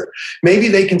little better. Maybe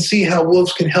they can see how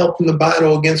wolves can help in the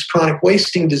battle against chronic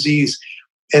wasting disease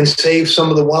and save some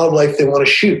of the wildlife they want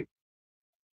to shoot.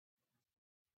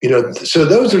 So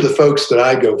those are the folks that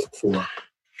I go for.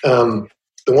 The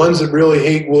ones that really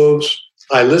hate wolves,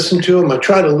 I listen to them. I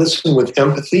try to listen with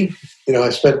empathy. I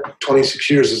spent 26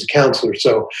 years as a counselor,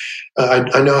 so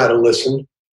I know how to listen.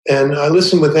 And I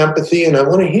listen with empathy, and I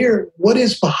want to hear what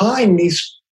is behind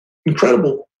these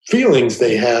incredible feelings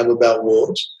they have about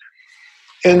wolves.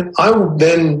 And I will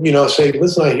then, say,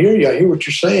 listen, I hear you. I hear what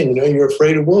you're saying. You're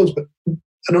afraid of wolves, but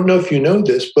I don't know if you know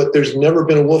this, but there's never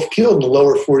been a wolf killed in the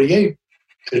lower 48.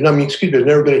 There's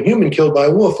never been a human killed by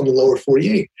a wolf in the lower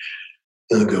 48.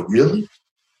 And I go, really?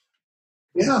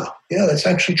 Yeah, that's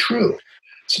actually true.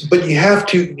 But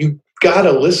you got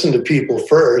to listen to people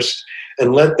first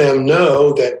and let them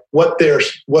know that what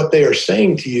they are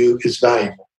saying to you is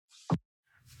valuable.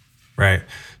 Right.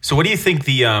 So what do you think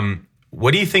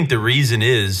the reason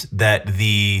is that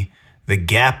the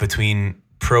gap between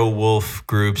pro-wolf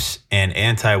groups and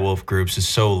anti-wolf groups is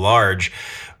so large,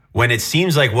 when it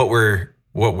seems like what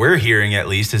we're hearing, at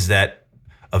least, is that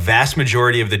a vast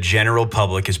majority of the general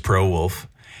public is pro-wolf,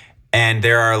 and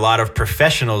there are a lot of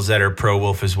professionals that are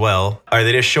pro-wolf as well? Are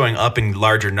they just showing up in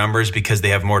larger numbers because they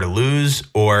have more to lose,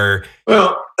 or?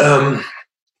 Well,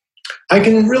 I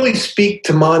can really speak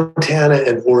to Montana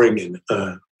and Oregon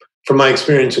from my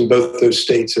experience in both those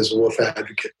states as a wolf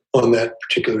advocate on that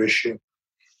particular issue.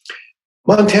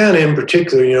 Montana in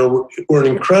particular, we're an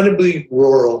incredibly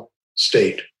rural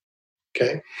state,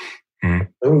 okay? Mm-hmm.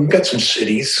 And we've got some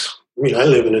cities. I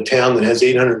live in a town that has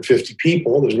 850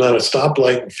 people. There's not a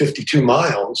stoplight in 52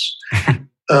 miles.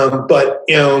 But,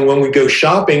 when we go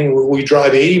shopping, we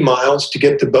drive 80 miles to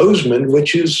get to Bozeman,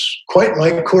 which is quite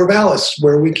like Corvallis,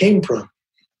 where we came from.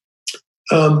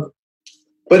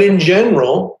 But in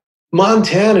general,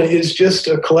 Montana is just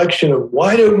a collection of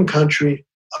wide open country,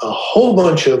 a whole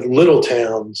bunch of little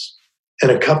towns, and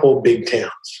a couple of big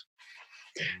towns.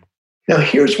 Now,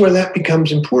 here's where that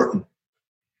becomes important.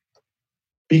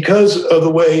 Because of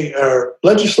the way our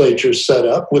legislature is set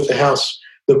up with the House,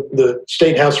 the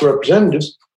State House of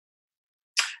Representatives,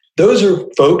 those are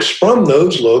folks from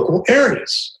those local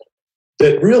areas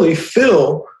that really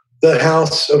fill the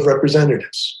House of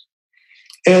Representatives.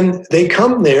 And they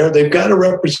come there, they've got to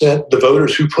represent the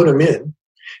voters who put them in.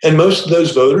 And most of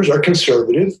those voters are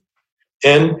conservative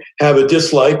and have a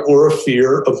dislike or a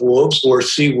fear of wolves or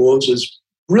see wolves as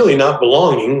really not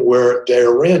belonging where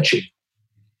they're ranching.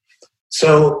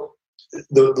 So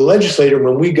the legislator,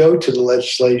 when we go to the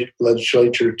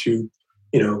legislature to,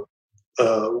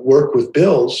 work with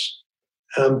bills,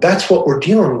 that's what we're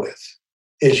dealing with,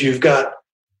 is you've got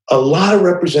a lot of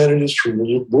representatives from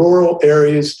rural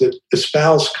areas that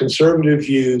espouse conservative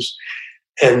views,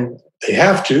 and they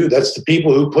have to. That's the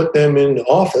people who put them in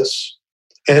office.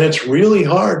 And it's really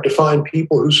hard to find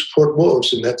people who support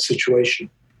wolves in that situation.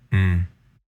 Mm.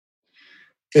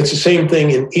 It's the same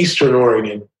thing in Eastern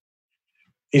Oregon.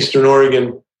 Eastern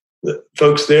Oregon, the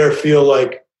folks there feel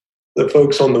like the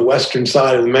folks on the western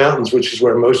side of the mountains, which is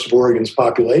where most of Oregon's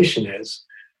population is,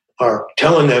 are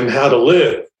telling them how to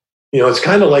live. It's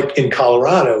kind of like in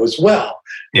Colorado as well.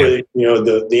 Yeah. Where,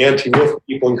 the anti-wolf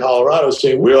people in Colorado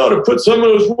say, we ought to put some of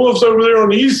those wolves over there on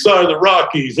the east side of the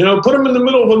Rockies, put them in the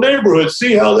middle of a neighborhood,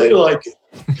 see how they like it.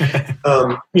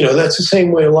 That's the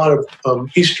same way a lot of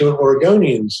Eastern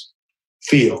Oregonians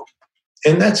feel.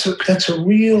 And that's a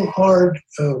real hard,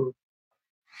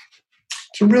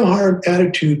 it's a real hard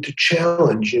attitude to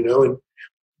challenge, and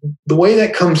the way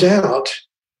that comes out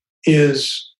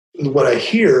is, what I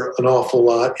hear an awful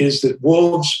lot is that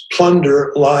wolves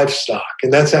plunder livestock,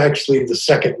 and that's actually the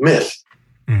second myth.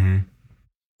 Mm-hmm.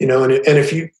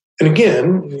 And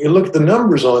again, you look at the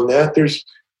numbers on that. There's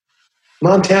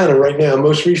Montana right now.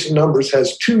 Most recent numbers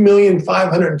has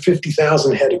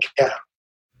 2,550,000 head of cattle.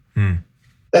 Mm.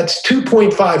 That's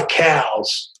 2.5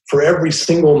 cows for every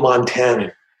single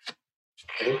Montanan.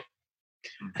 Okay?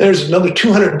 There's another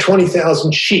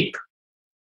 220,000 sheep.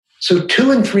 So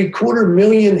 2.75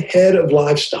 million head of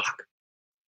livestock.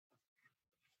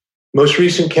 Most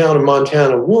recent count of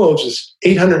Montana wolves is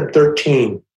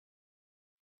 813.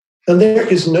 And there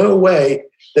is no way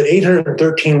that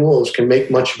 813 wolves can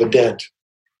make much of a dent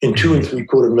in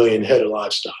 2.75 million head of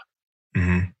livestock.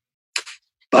 Mm-hmm.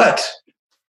 But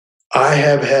I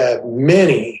have had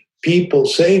many people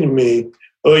say to me,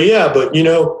 oh yeah, but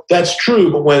that's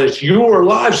true. But when it's your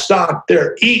livestock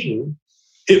they're eating,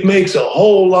 it makes a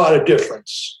whole lot of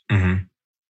difference. Mm-hmm.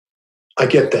 I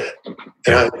get that.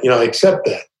 And I accept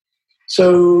that.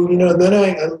 So, then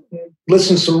I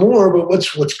listen some more, but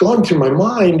what's gone through my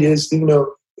mind is,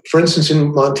 for instance,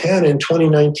 in Montana in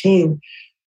 2019,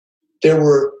 there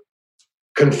were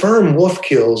confirmed wolf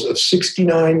kills of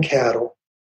 69 cattle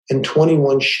and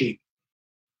 21 sheep,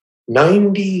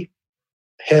 90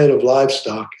 head of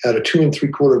livestock out of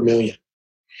 2.75 million.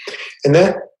 And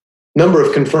that number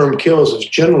of confirmed kills has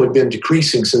generally been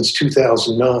decreasing since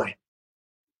 2009.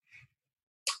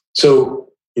 So,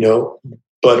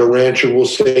 but a rancher will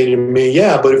say to me,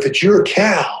 yeah, but if it's your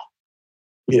cow,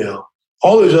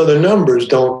 all those other numbers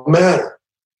don't matter.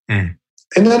 Mm.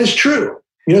 And that is true.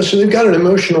 So they've got an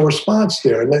emotional response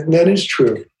there, and that is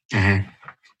true. Mm-hmm.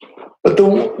 But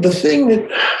the thing that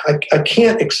I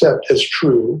can't accept as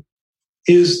true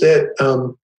is that,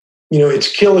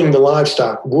 it's killing the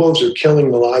livestock. Wolves are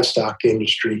killing the livestock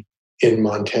industry in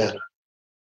Montana.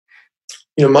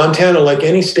 Montana, like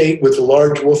any state with a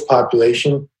large wolf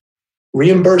population,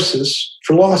 reimburses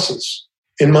for losses.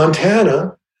 In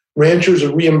Montana, ranchers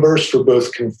are reimbursed for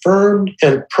both confirmed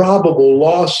and probable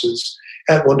losses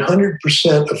at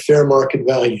 100% of fair market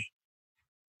value.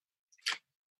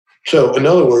 So, in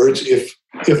other words, if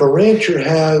a rancher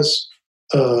has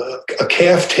a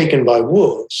calf taken by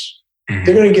wolves, mm-hmm.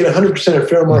 they're going to get 100% of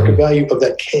fair market value of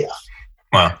that calf.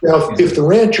 Wow. Now, if the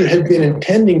rancher had been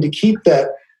intending to keep that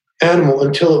animal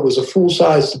until it was a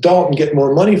full-sized adult and get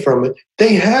more money from it,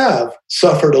 they have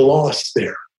suffered a loss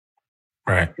there.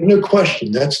 Right. No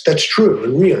question. That's true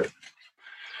and real.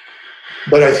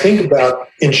 But I think about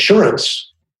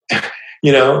insurance, and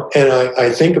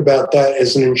I think about that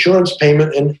as an insurance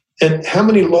payment and how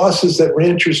many losses that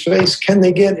ranchers face can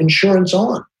they get insurance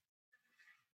on?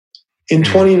 In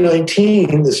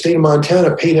 2019, the state of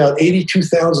Montana paid out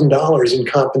 $82,000 in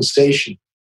compensation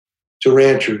to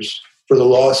ranchers for the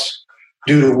loss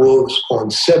due to wolves on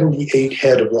 78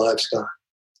 head of livestock.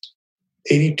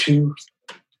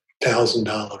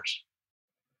 $82,000.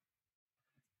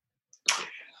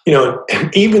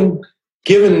 And even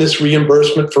given this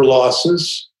reimbursement for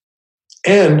losses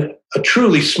and a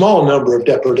truly small number of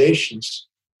depredations,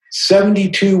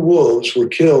 72 wolves were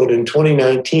killed in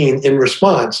 2019 in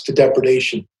response to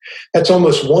depredation. That's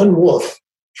almost one wolf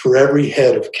for every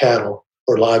head of cattle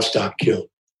or livestock killed.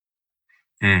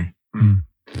 Mm. Mm.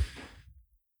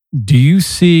 Do you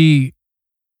see,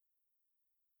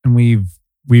 and we've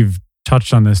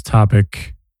touched on this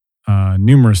topic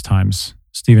numerous times,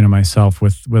 Stephen and myself,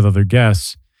 with other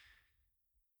guests,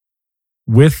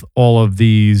 with all of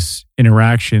these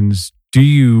interactions,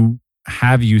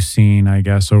 have you seen, I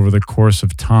guess, over the course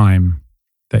of time,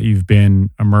 that you've been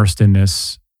immersed in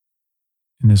this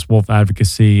wolf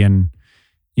advocacy, and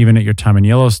even at your time in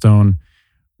Yellowstone,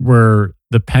 where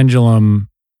the pendulum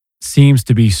seems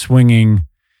to be swinging,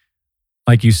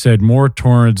 like you said, more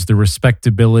towards the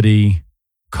respectability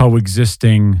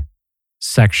coexisting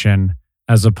section,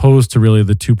 as opposed to really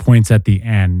the 2 points at the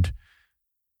end.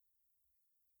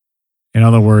 In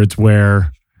other words,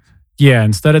 where,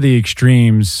 instead of the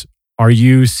extremes, are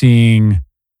you seeing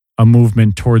a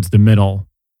movement towards the middle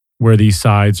where these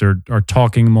sides are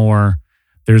talking more?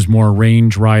 There's more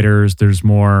range riders. There's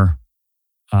more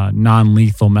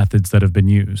non-lethal methods that have been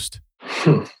used.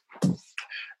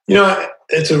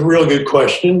 It's a real good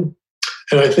question.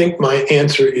 And I think my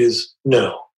answer is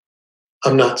no.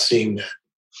 I'm not seeing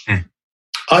that.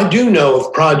 I do know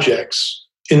of projects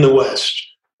in the West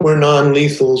where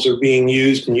non-lethals are being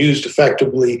used and used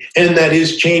effectively, and that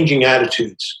is changing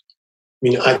attitudes.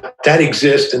 That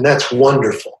exists, and that's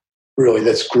wonderful. Really,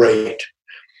 that's great.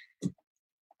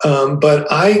 But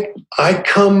I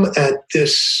come at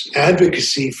this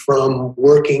advocacy from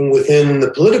working within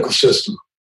the political system.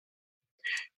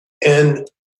 And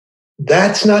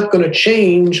that's not going to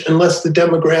change unless the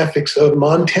demographics of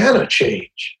Montana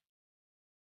change.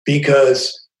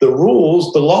 Because the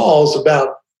rules, the laws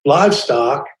about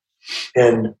livestock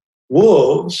and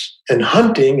wolves and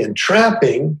hunting and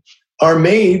trapping are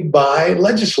made by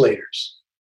legislators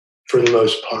for the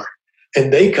most part.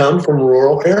 And they come from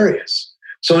rural areas.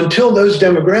 So until those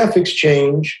demographics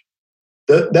change,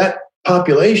 that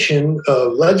population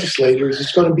of legislators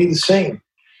is going to be the same.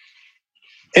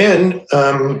 And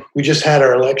we just had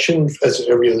our election, as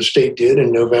every other state did,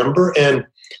 in November. And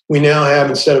we now have,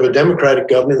 instead of a Democratic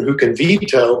governor who can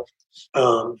veto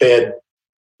bad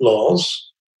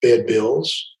laws, bad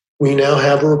bills, we now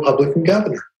have a Republican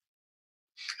governor.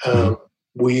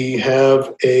 We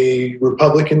have a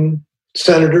Republican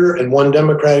senator and one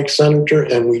Democratic senator,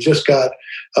 and we just got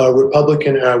a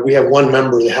Republican. We have one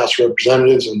member of the House of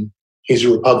Representatives, and he's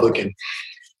a Republican.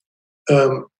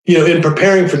 In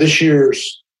preparing for this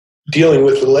year's dealing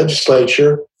with the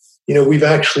legislature, we've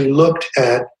actually looked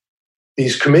at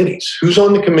these committees. Who's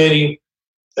on the committee,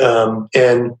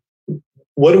 and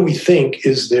what do we think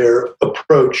is their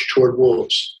approach toward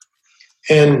wolves?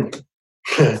 And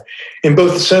in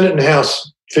both the Senate and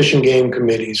House Fish and Game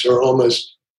committees are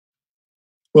almost,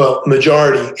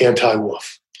 majority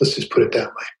anti-wolf. Let's just put it that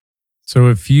way.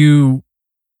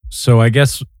 So I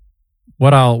guess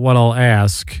what I'll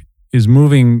ask is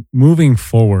moving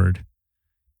forward,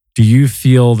 do you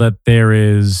feel that there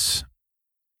is,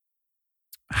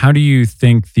 how do you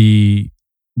think the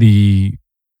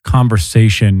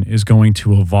conversation is going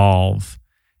to evolve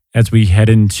as we head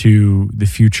into the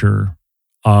future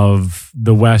of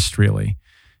the West, really,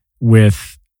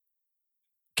 with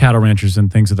cattle ranchers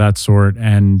and things of that sort,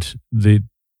 and the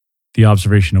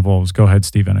observation of wolves? Go ahead,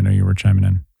 Stephen. I know you were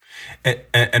chiming in.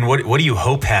 And what do you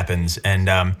hope happens? And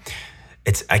I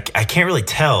can't really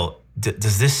tell.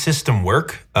 Does this system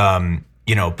work?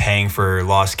 Paying for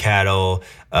lost cattle,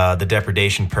 the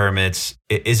depredation permits.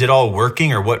 Is it all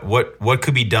working, or what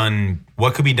could be done?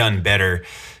 What could be done better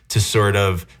to sort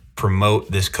of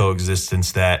promote this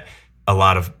coexistence that a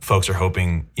lot of folks are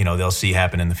hoping they'll see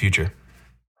happen in the future?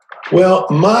 Well,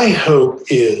 my hope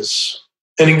is,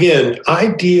 and again,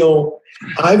 I've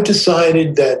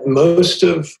decided that most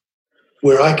of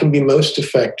where I can be most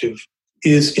effective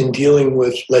is in dealing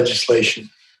with legislation.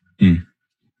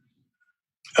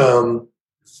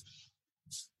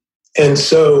 And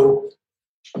so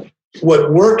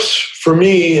what works for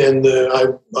me, and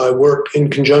I work in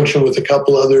conjunction with a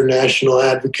couple other national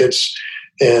advocates,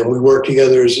 and we work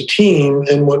together as a team,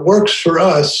 and what works for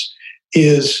us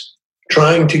is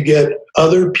trying to get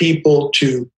other people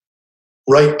to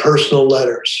write personal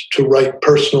letters, to write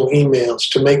personal emails,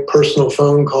 to make personal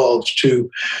phone calls to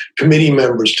committee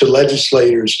members, to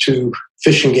legislators, to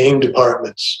fish and game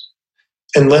departments,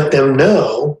 and let them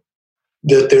know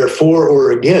that they're for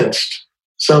or against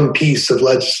some piece of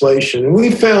legislation. And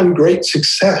we found great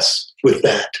success with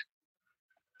that.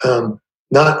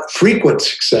 Not frequent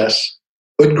success,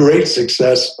 but great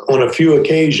success on a few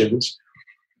occasions.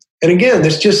 And again,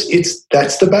 that's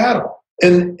the battle.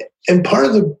 And part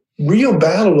of the real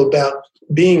battle about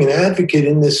being an advocate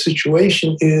in this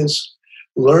situation is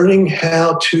learning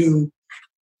how to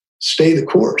stay the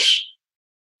course.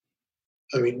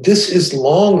 I mean, this is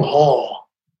long haul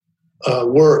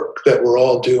work that we're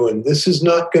all doing. This is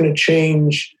not going to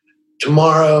change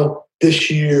tomorrow,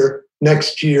 this year,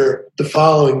 next year, the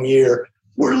following year.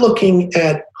 We're looking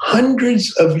at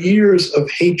hundreds of years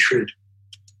of hatred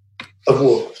of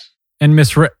wolves. And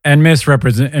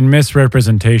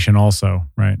misrepresentation also,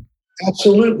 right?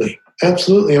 Absolutely.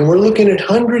 Absolutely. And we're looking at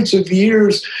hundreds of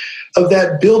years of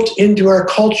that built into our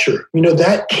culture.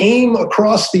 That came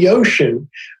across the ocean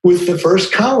with the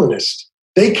first colonists.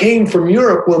 They came from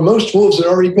Europe where most wolves had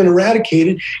already been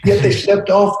eradicated, yet they stepped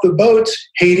off the boats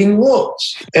hating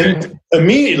wolves and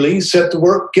immediately set to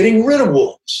work getting rid of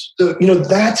wolves. So,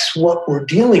 that's what we're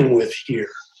dealing with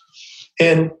here.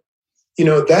 And,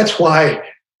 that's why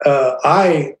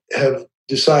I have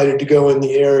decided to go in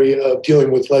the area of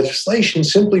dealing with legislation,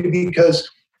 simply because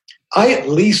I at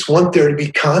least want there to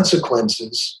be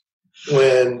consequences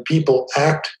when people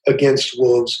act against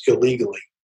wolves illegally.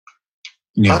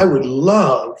 Yeah. I would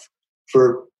love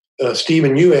for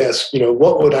Stephen, you asked,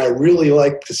 what would I really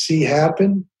like to see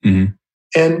happen? Mm-hmm.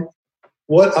 And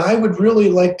what I would really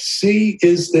like to see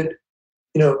is that,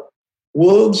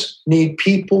 wolves need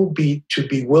people to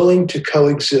be willing to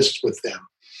coexist with them.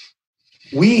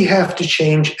 We have to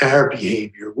change our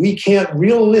behavior. We can't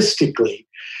realistically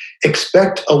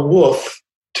expect a wolf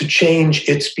to change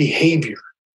its behavior.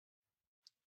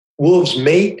 Wolves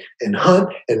mate and hunt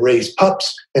and raise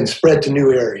pups and spread to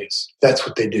new areas. That's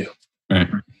what they do. Right.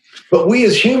 But we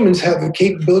as humans have the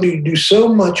capability to do so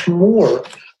much more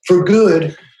for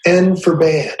good and for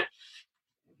bad.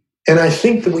 And I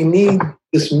think that we need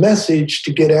this message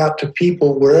to get out to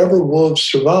people wherever wolves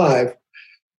survive.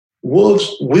 Wolves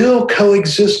will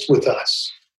coexist with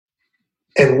us.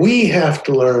 And we have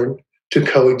to learn to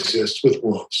coexist with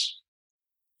wolves.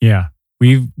 Yeah.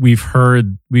 We've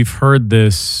heard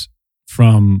this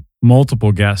from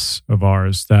multiple guests of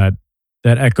ours that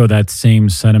echo that same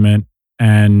sentiment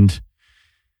and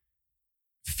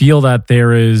feel that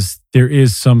there is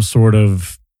some sort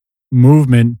of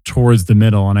movement towards the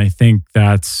middle. And I think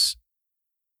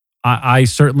I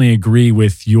certainly agree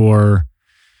with your,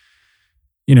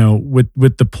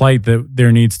 with the plight that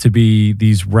there needs to be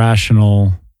these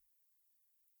rational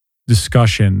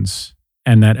discussions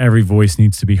and that every voice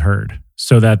needs to be heard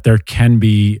so that there can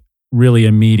be really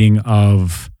a meeting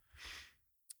of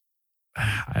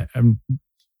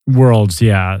worlds.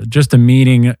 Yeah. Just a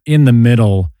meeting in the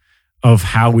middle of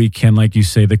how we can, like you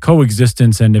say, the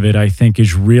coexistence end of it, I think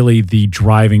is really the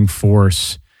driving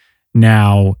force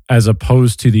now, as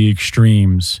opposed to the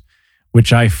extremes,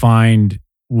 which I find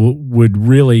would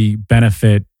really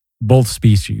benefit both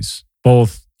species,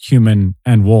 both human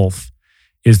and wolf,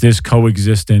 is this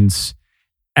coexistence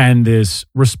and this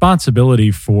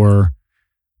responsibility for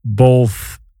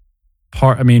both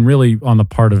really on the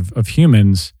part of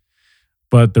humans,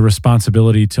 but the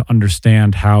responsibility to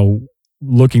understand how,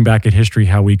 looking back at history,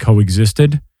 how we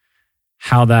coexisted,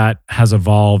 how that has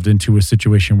evolved into a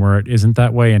situation where it isn't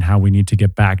that way, and how we need to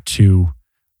get back to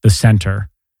the center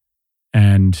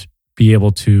and be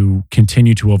able to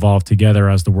continue to evolve together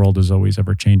as the world is always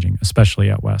ever changing,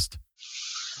 especially out west.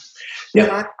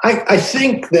 Yeah, I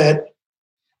think that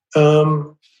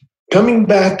coming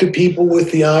back to people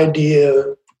with the idea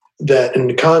that, and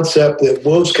the concept that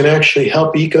wolves can actually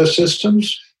help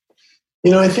ecosystems,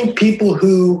 I think people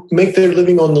who make their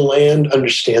living on the land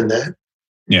understand that.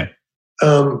 Yeah.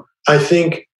 I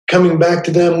think coming back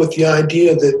to them with the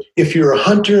idea that if you're a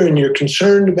hunter and you're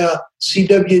concerned about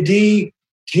CWD,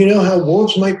 do you know how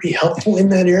wolves might be helpful in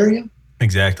that area?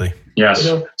 Exactly. Yes.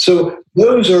 So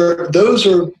those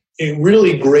are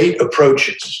really great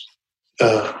approaches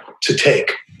to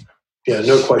take. Yeah,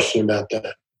 no question about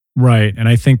that. Right. And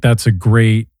I think that's a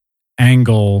great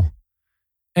angle.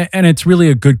 And it's really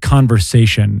a good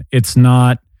conversation. It's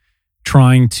not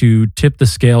trying to tip the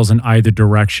scales in either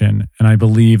direction. And I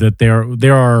believe that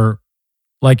there are,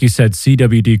 like you said,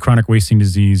 CWD, chronic wasting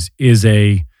disease, is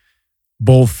a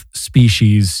both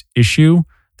species issue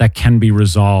that can be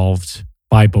resolved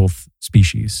by both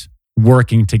species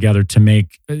working together to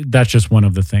make. That's just one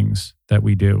of the things that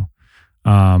we do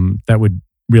that would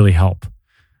really help.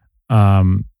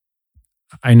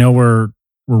 I know we're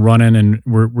running and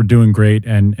we're doing great.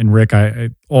 And Rick, I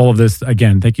all of this,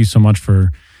 again, thank you so much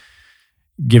for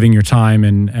giving your time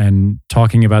and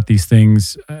talking about these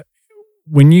things. I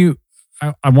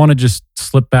want to just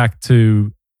slip back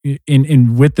to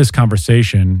in with this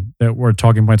conversation that we're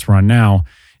talking points we're on now.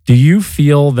 Do you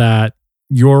feel that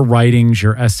your writings,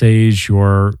 your essays,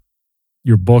 your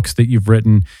books that you've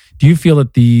written, do you feel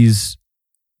that these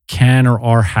can or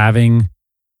are having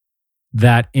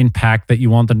that impact that you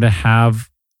want them to have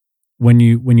when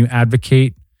you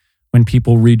advocate, when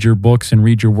people read your books and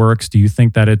read your works? Do you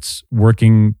think that it's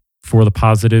working for the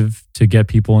positive to get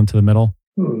people into the middle?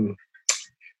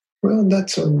 Well,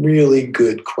 that's a really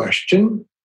good question.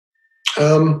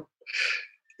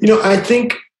 I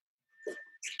think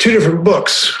two different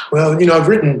books. Well, I've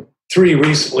written 3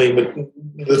 recently, but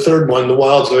the third one, The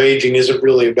Wilds of Aging, isn't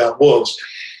really about wolves.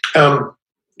 or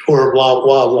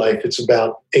wildlife. It's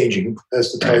about aging,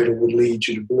 as the title would lead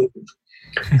you to believe.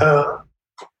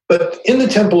 But in The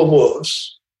Temple of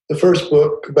Wolves, the first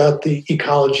book about the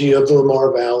ecology of the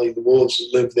Lamar Valley, the wolves that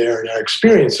live there, and our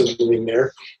experience of living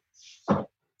there,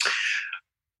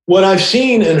 what I've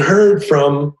seen and heard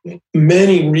from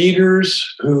many readers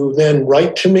who then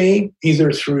write to me,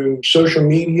 either through social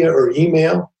media or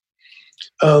email,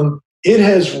 it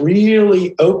has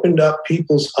really opened up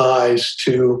people's eyes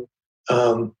to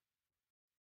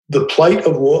the plight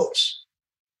of wolves,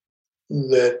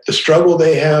 that the struggle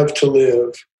they have to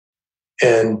live.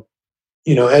 And,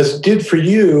 as it did for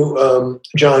you,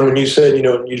 John, when you said,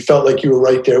 you felt like you were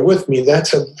right there with me,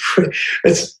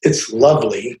 it's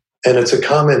lovely. And it's a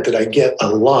comment that I get a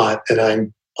lot, and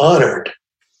I'm honored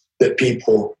that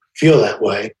people feel that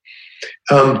way.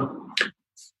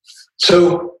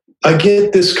 So I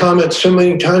get this comment so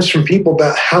many times from people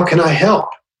about how can I help?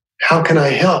 How can I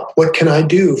help? What can I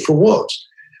do for wolves?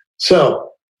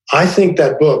 So I think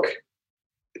that book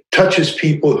touches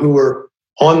people who are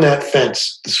on that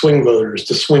fence, the swing voters,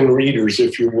 the swing readers,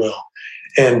 if you will,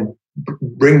 and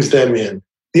brings them in.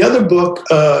 The other book,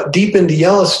 Deep into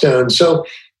Yellowstone. So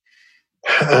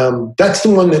that's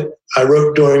the one that I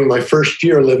wrote during my first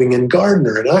year living in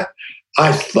Gardner. And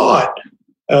I thought,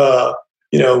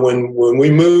 when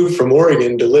we moved from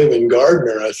Oregon to live in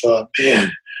Gardner, I thought,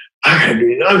 man, I'm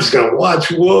just going to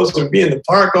watch wolves and be in the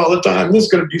park all the time. This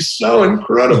is going to be so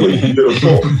incredibly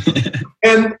beautiful.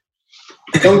 And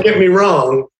don't get me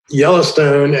wrong,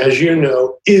 Yellowstone, as you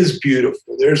know, is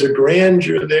beautiful. There's a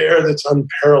grandeur there that's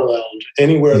unparalleled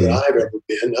anywhere that I've ever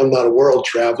been. I'm not a world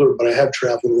traveler, but I have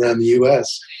traveled around the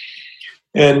U.S.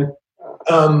 And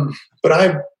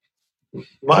but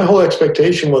my whole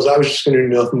expectation was I was just going to do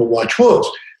nothing but watch wolves.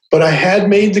 But I had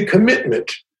made the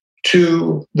commitment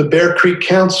to the Bear Creek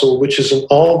Council, which is an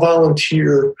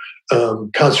all-volunteer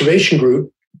conservation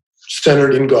group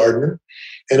centered in Gardner.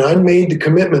 And I made the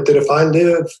commitment that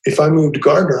if I move to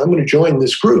Gardner, I'm going to join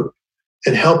this group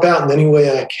and help out in any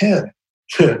way I can.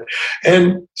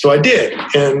 And so I did.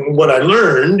 And what I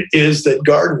learned is that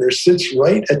Gardner sits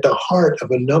right at the heart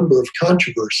of a number of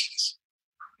controversies.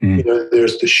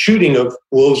 There's the shooting of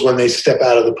wolves when they step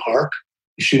out of the park,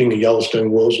 the shooting of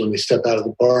Yellowstone wolves when they step out of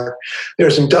the park.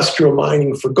 There's industrial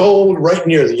mining for gold right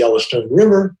near the Yellowstone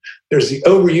River. There's the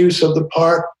overuse of the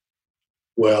park.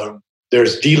 Well,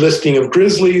 there's delisting of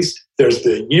grizzlies. There's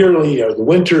the yearly or the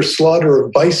winter slaughter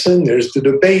of bison. There's the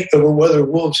debate over whether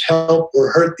wolves help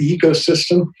or hurt the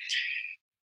ecosystem.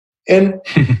 And,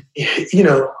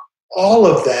 all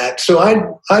of that. So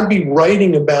I'd be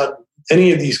writing about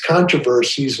any of these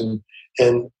controversies and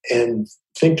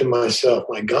think to myself,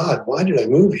 my God, why did I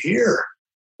move here?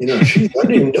 I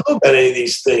didn't even know about any of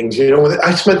these things.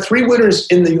 I spent 3 winters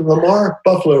in the Lamar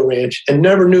Buffalo Ranch and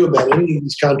never knew about any of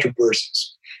these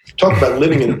controversies. Talk about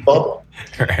living in a bubble.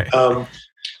 Right.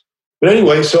 But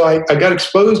anyway, so I got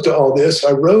exposed to all this.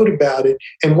 I wrote about it.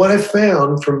 And what I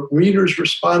found from readers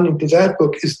responding to that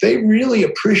book is they really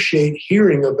appreciate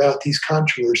hearing about these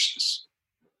controversies.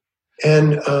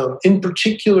 And in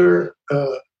particular,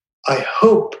 I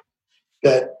hope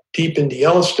that Deep into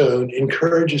Yellowstone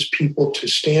encourages people to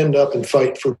stand up and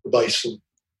fight for bison.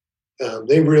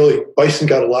 Bison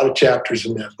got a lot of chapters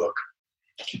in that book.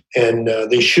 And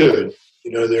they should.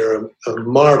 They're a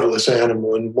marvelous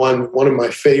animal and one of my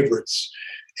favorites.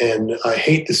 And I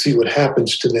hate to see what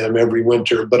happens to them every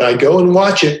winter, but I go and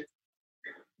watch it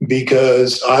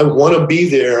because I want to be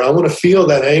there. I want to feel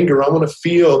that anger. I want to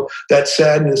feel that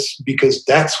sadness because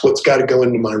that's what's got to go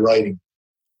into my writing.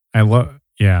 I love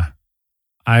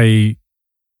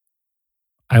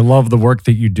the work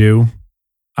that you do.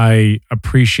 I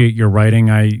appreciate your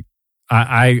writing. I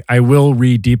will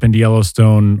read Deep into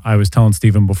Yellowstone. I was telling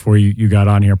Stephen before you got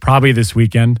on here, probably this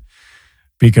weekend,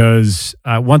 because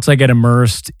once I get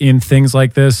immersed in things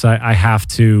like this, I have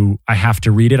to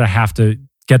read it. I have to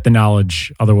get the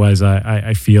knowledge. Otherwise,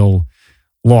 I feel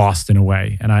lost in a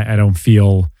way, and I don't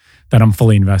feel that I'm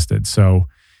fully invested. So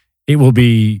it will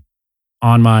be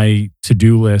on my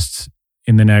to-do list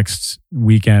in the next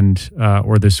weekend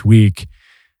or this week.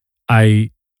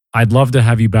 I'd love to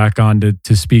have you back on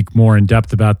to speak more in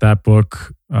depth about that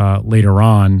book later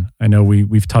on. I know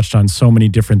we've touched on so many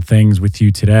different things with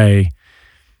you today.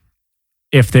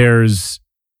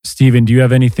 Stephen, do you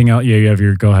have anything else? Yeah, you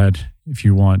have go ahead if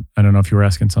you want. I don't know if you were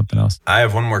asking something else. I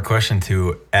have one more question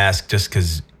to ask just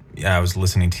because I was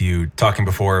listening to you talking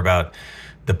before about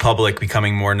the public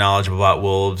becoming more knowledgeable about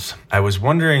wolves. I was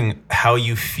wondering how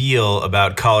you feel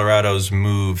about Colorado's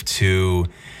move to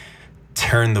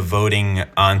turn the voting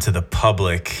onto the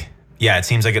public. Yeah, it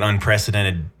seems like an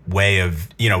unprecedented way of,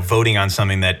 voting on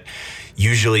something that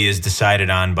usually is decided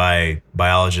on by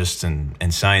biologists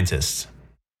and scientists?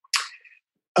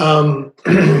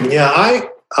 Yeah,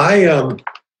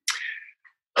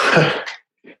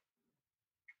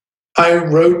 I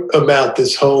wrote about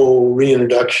this whole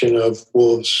reintroduction of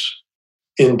wolves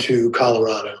into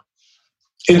Colorado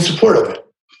in support of it.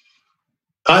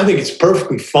 I think it's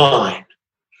perfectly fine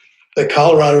that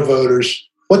Colorado voters,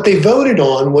 what they voted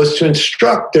on was to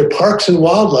instruct their Parks and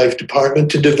Wildlife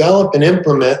Department to develop and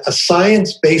implement a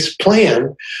science-based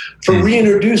plan for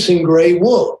reintroducing gray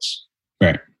wolves.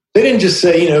 Right. They didn't just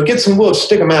say, get some wolves,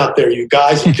 stick them out there, you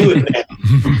guys, and do it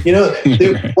now.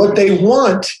 What they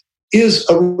want is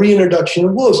a reintroduction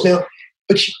of wolves. Now,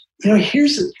 but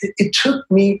it took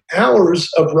me hours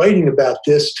of writing about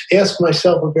this to ask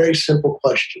myself a very simple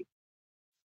question.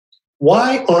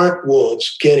 Why aren't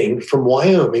wolves getting from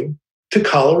Wyoming to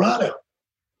Colorado?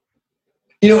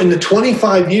 In the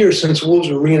 25 years since wolves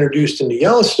were reintroduced into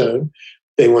Yellowstone,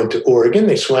 they went to Oregon,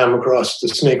 they swam across the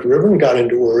Snake River and got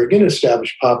into Oregon,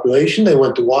 established population. They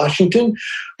went to Washington.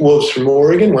 Wolves from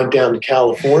Oregon went down to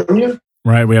California.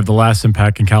 Right, we have the last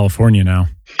impact in California now.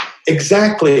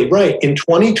 Exactly, right. In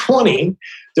 2020,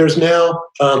 there's now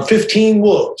 15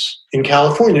 wolves in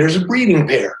California. There's a breeding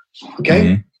pair, okay?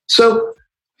 Mm-hmm. So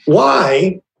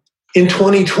why in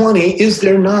 2020 is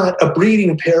there not a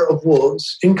breeding pair of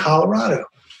wolves in Colorado?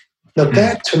 Now,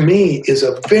 that to me is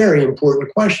a very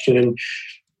important question, and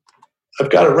I've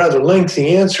got a rather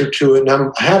lengthy answer to it, and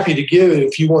I'm happy to give it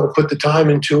if you want to put the time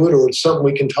into it, or it's something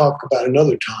we can talk about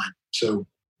another time. So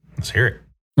let's hear it.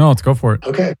 No, let's go for it.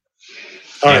 Okay.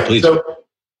 All right. Please.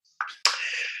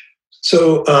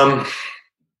 So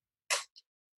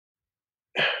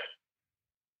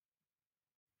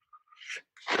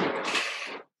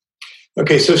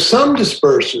some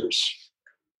dispersers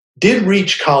did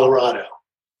reach Colorado,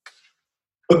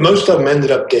 but most of them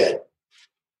ended up dead,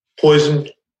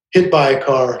 poisoned, hit by a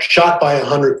car, shot by a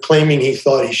hunter claiming he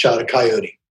thought he shot a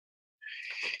coyote.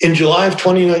 In July of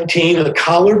 2019, a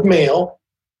collared male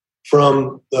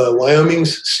from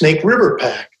Wyoming's Snake River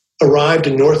Pack arrived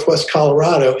in northwest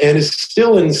Colorado and is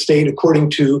still in the state according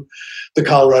to the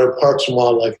Colorado Parks and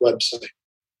Wildlife website.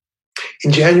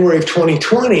 In January of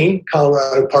 2020,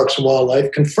 Colorado Parks and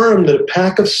Wildlife confirmed that a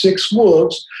pack of 6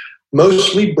 wolves,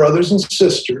 mostly brothers and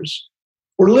sisters,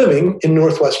 were living in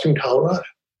northwestern Colorado.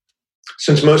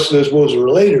 Since most of those wolves are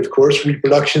related, of course,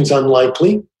 reproduction is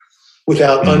unlikely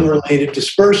without unrelated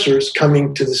dispersers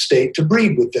coming to the state to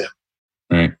breed with them.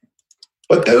 Right.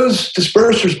 But those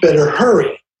dispersers better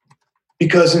hurry,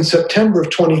 because in September of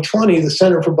 2020, the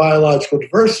Center for Biological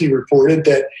Diversity reported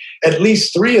that at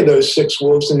least 3 of those 6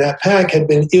 wolves in that pack had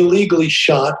been illegally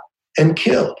shot and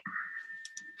killed.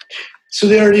 So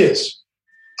there it is,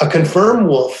 a confirmed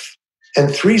wolf and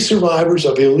 3 survivors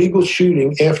of illegal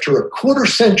shooting after a quarter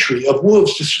century of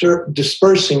wolves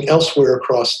dispersing elsewhere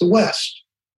across the West.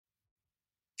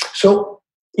 So,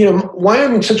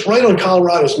 Wyoming sits right on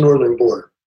Colorado's northern border.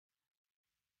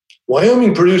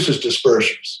 Wyoming produces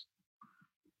dispersers.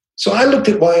 So I looked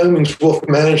at Wyoming's wolf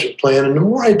management plan, and the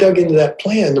more I dug into that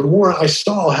plan, the more I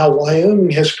saw how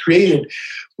Wyoming has created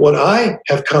what I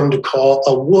have come to call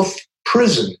a wolf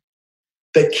prison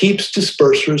that keeps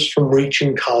dispersers from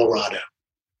reaching Colorado.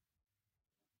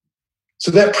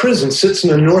 So that prison sits in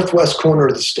the northwest corner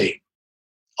of the state,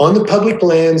 on the public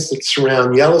lands that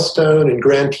surround Yellowstone and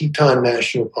Grand Teton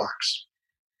National Parks.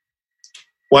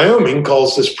 Wyoming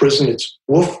calls this prison its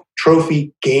Wolf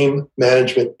Trophy Game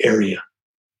Management Area.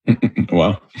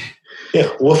 Wow.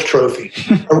 Yeah, Wolf Trophy.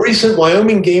 A recent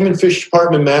Wyoming Game and Fish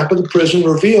Department map of the prison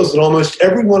reveals that almost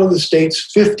every one of the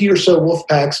state's 50 or so wolf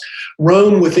packs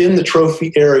roam within the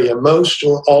trophy area most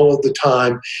or all of the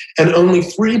time, and only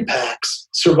 3 packs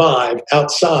survive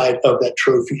outside of that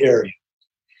trophy area.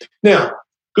 Now,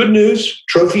 good news,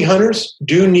 trophy hunters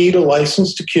do need a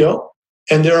license to kill,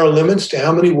 and there are limits to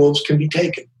how many wolves can be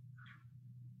taken.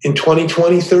 In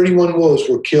 2020, 31 wolves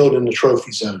were killed in the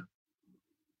trophy zone.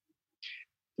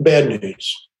 Bad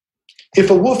news. If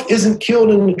a wolf isn't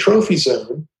killed in the trophy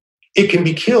zone, it can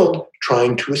be killed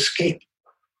trying to escape.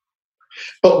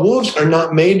 But wolves are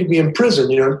not made to be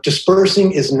imprisoned.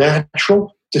 Dispersing is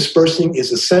natural, dispersing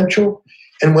is essential.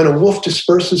 And when a wolf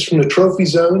disperses from the trophy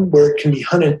zone, where it can be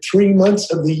hunted 3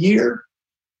 months of the year,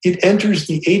 it enters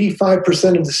the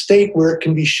 85% of the state where it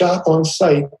can be shot on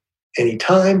sight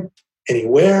anytime,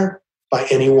 anywhere, by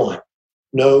anyone.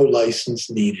 No license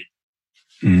needed.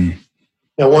 Mm.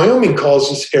 Now, Wyoming calls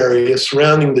this area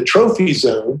surrounding the trophy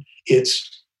zone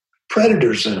its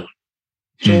predator zone.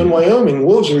 So in Wyoming,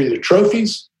 wolves are either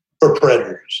trophies or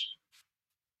predators.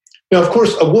 Now, of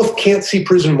course, a wolf can't see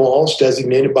prison walls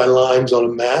designated by lines on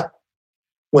a map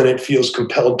when it feels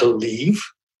compelled to leave.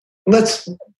 Let's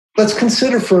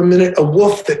consider for a minute a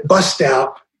wolf that busts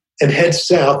out and heads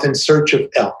south in search of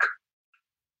elk.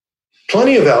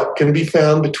 Plenty of elk can be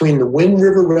found between the Wind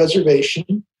River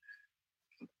Reservation,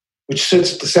 which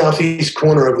sits at the southeast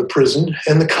corner of the prison,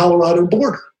 and the Colorado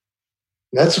border.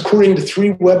 That's according to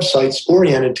 3 websites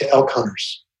oriented to elk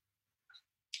hunters.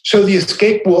 So the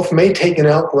escaped wolf may take an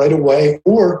elk right away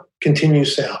or continue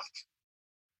south.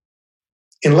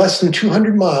 In less than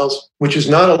 200 miles, which is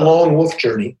not a long wolf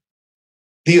journey,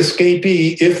 the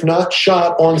escapee, if not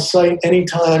shot on sight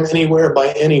anytime, anywhere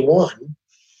by anyone,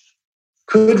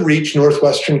 could reach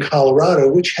northwestern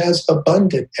Colorado, which has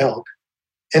abundant elk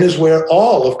and is where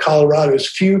all of Colorado's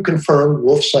few confirmed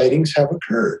wolf sightings have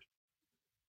occurred.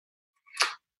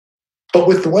 But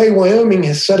with the way Wyoming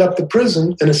has set up the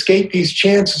prison, an escapee's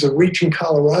chances of reaching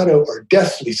Colorado are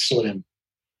deathly slim.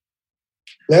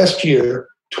 Last year,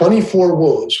 24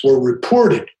 wolves were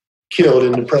reported killed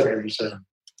in the predator zone.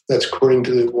 That's according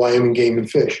to the Wyoming Game and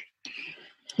Fish.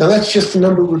 Now, that's just the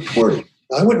number reported.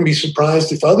 I wouldn't be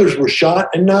surprised if others were shot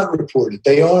and not reported.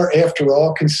 They are, after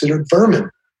all, considered vermin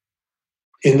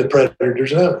in the predator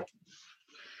zone.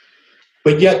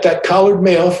 But yet that collared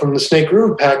male from the Snake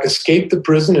River pack escaped the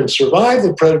prison and survived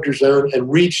the predator zone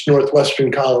and reached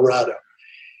northwestern Colorado.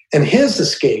 And his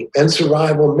escape and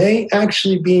survival may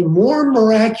actually be more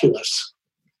miraculous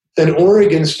than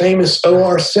Oregon's famous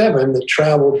OR7 that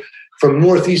traveled from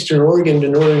northeastern Oregon to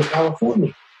northern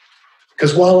California.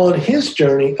 Because while on his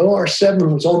journey,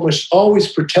 OR7 was almost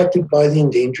always protected by the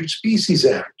Endangered Species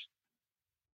Act.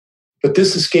 But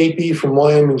this escapee from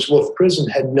Wyoming's wolf prison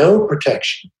had no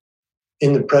protection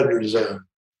in the predator zone.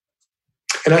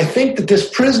 And I think that this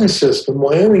prison system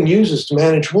Wyoming uses to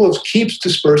manage wolves keeps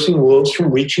dispersing wolves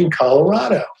from reaching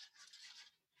Colorado,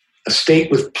 a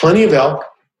state with plenty of elk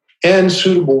and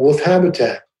suitable wolf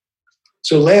habitat.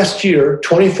 So last year,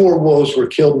 24 wolves were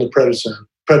killed in the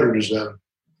predator zone.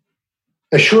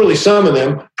 Now, surely some of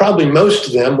them, probably most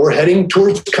of them, were heading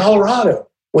towards Colorado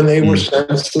when they were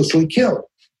senselessly killed.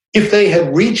 If they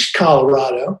had reached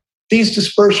Colorado, these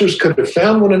dispersers could have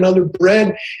found one another,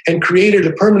 bred, and created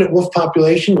a permanent wolf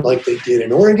population like they did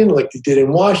in Oregon, like they did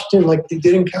in Washington, like they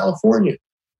did in California.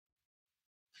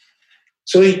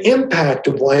 So the impact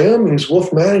of Wyoming's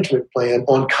wolf management plan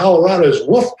on Colorado's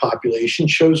wolf population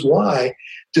shows why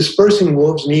dispersing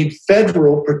wolves need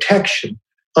federal protection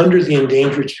under the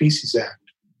Endangered Species Act.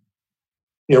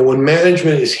 You know, when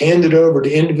management is handed over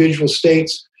to individual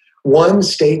states, one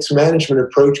state's management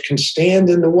approach can stand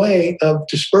in the way of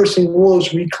dispersing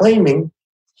wolves reclaiming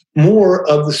more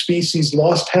of the species'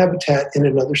 lost habitat in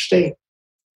another state,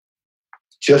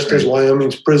 just as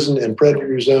Wyoming's prison and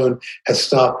predator zone has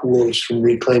stopped wolves from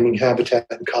reclaiming habitat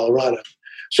in Colorado.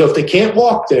 So if they can't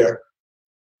walk there,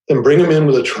 then bring them in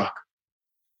with a truck.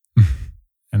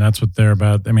 And that's what they're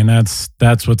about. I mean, that's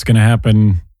what's going to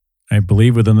happen, I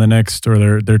believe, within the next,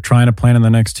 or they're trying to plan in the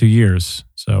next 2 years.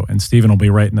 So, and Stephen will be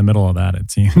right in the middle of that,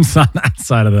 it seems, on that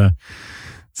side of the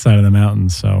mountain.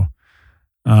 So,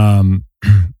 I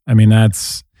mean,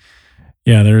 there's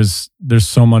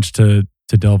so much to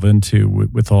delve into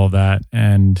with all of that.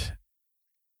 And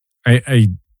I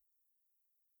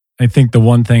think the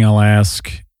one thing I'll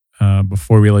ask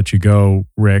before we let you go,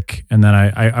 Rick, and then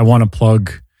I want to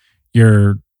plug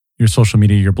your social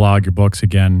media, your blog, your books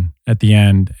again at the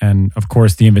end. And of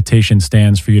course, the invitation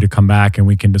stands for you to come back and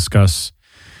we can discuss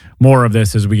more of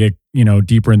this as we get,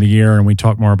 deeper in the year and we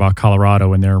talk more about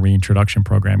Colorado and their reintroduction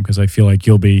program, because I feel like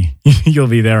you'll be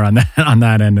there on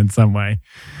that end in some way.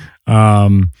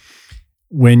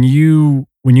 When you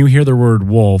hear the word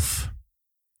wolf,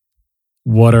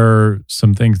 what are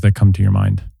some things that come to your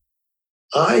mind?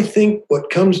 I think what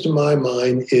comes to my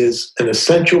mind is an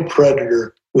essential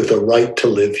predator with a right to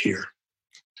live here.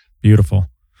 Beautiful.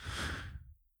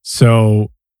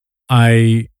 So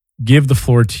I give the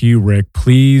floor to you, Rick.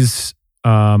 Please,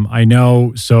 I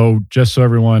know, so just so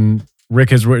everyone,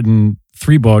 Rick has written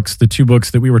 3 books, the 2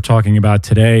 books that we were talking about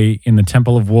today, In the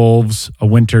Temple of Wolves, A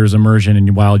Winter's Immersion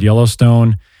in Wild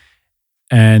Yellowstone,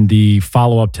 and the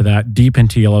follow-up to that, Deep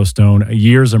into Yellowstone, A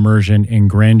Year's Immersion in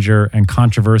Grandeur and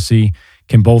Controversy,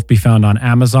 can both be found on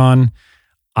Amazon.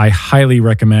 I highly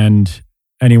recommend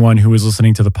anyone who is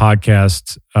listening to the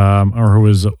podcast or who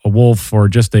is a wolf or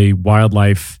just a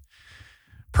wildlife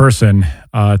person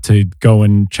to go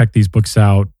and check these books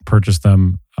out, purchase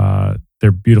them.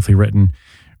 They're beautifully written.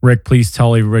 Rick, please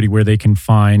tell everybody where they can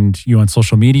find you on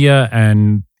social media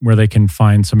and where they can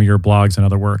find some of your blogs and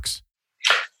other works.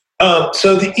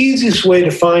 So the easiest way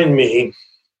to find me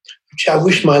I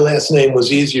wish my last name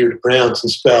was easier to pronounce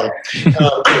and spell,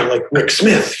 like Rick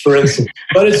Smith, for instance,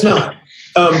 but it's not.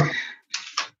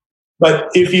 But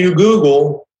if you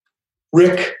Google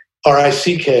Rick,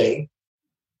 R-I-C-K,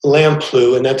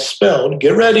 Lamplugh, and that's spelled,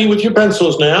 get ready with your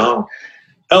pencils now,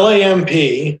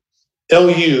 Lamplugh.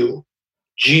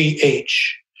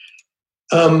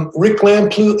 Rick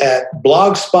Lamplugh at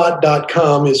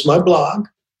blogspot.com is my blog.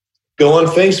 Go on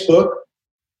Facebook,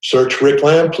 search Rick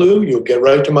Lamplugh. You'll get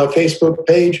right to my Facebook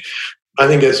page. I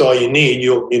think that's all you need.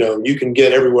 You can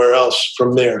get everywhere else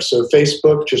from there. So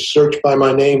Facebook, just search by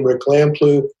my name, Rick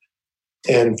Lamplugh.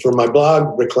 And for my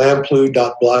blog,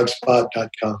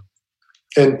 ricklamplugh.blogspot.com.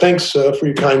 And thanks for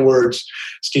your kind words,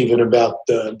 Stephen, about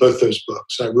both those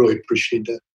books. I really appreciate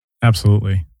that.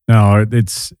 Absolutely. No,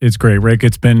 it's great, Rick.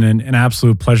 It's been an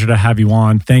absolute pleasure to have you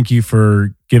on. Thank you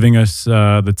for giving us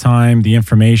the time, the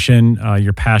information,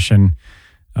 your passion.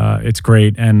 It's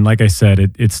great. And like I said,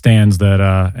 it stands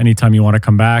that anytime you want to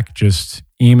come back, just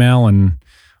email and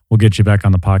we'll get you back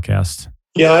on the podcast.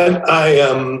 Yeah,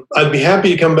 I'd be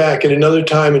happy to come back at another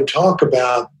time and talk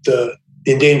about the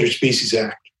Endangered Species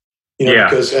Act.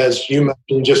 Because as you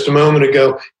mentioned just a moment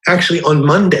ago, actually on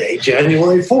Monday,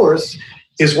 January 4th,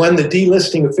 is when the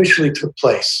delisting officially took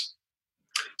place.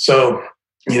 So,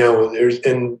 there's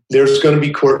going to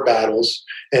be court battles,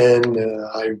 and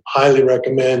I highly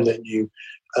recommend that you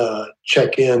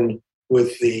check in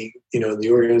with the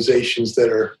organizations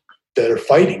that are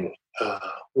fighting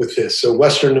with this. So,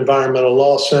 Western Environmental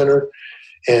Law Center,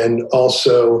 and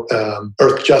also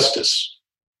Earth Justice.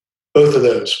 Both of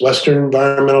those, Western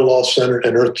Environmental Law Center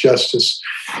and Earth Justice.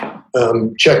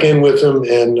 Check in with them,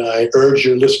 and I urge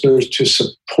your listeners to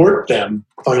support them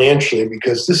financially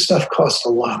because this stuff costs a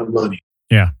lot of money.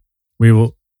 Yeah, we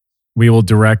will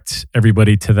direct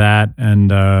everybody to that, and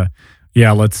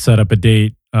let's set up a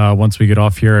date once we get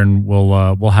off here, and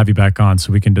we'll have you back on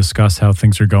so we can discuss how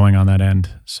things are going on that end.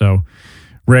 So,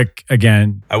 Rick,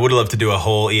 again, I would love to do a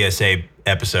whole ESA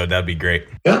episode. That'd be great.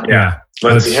 Yeah.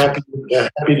 I'd be happy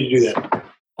to do that.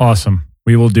 Awesome.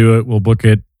 We will do it. We'll book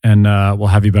it, and we'll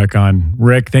have you back on.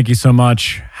 Rick, thank you so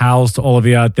much. Howls to all of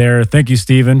you out there. Thank you,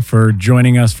 Stephen, for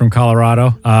joining us from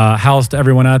Colorado. Howls to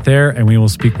everyone out there, and we will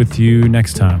speak with you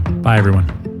next time. Bye,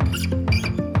 everyone.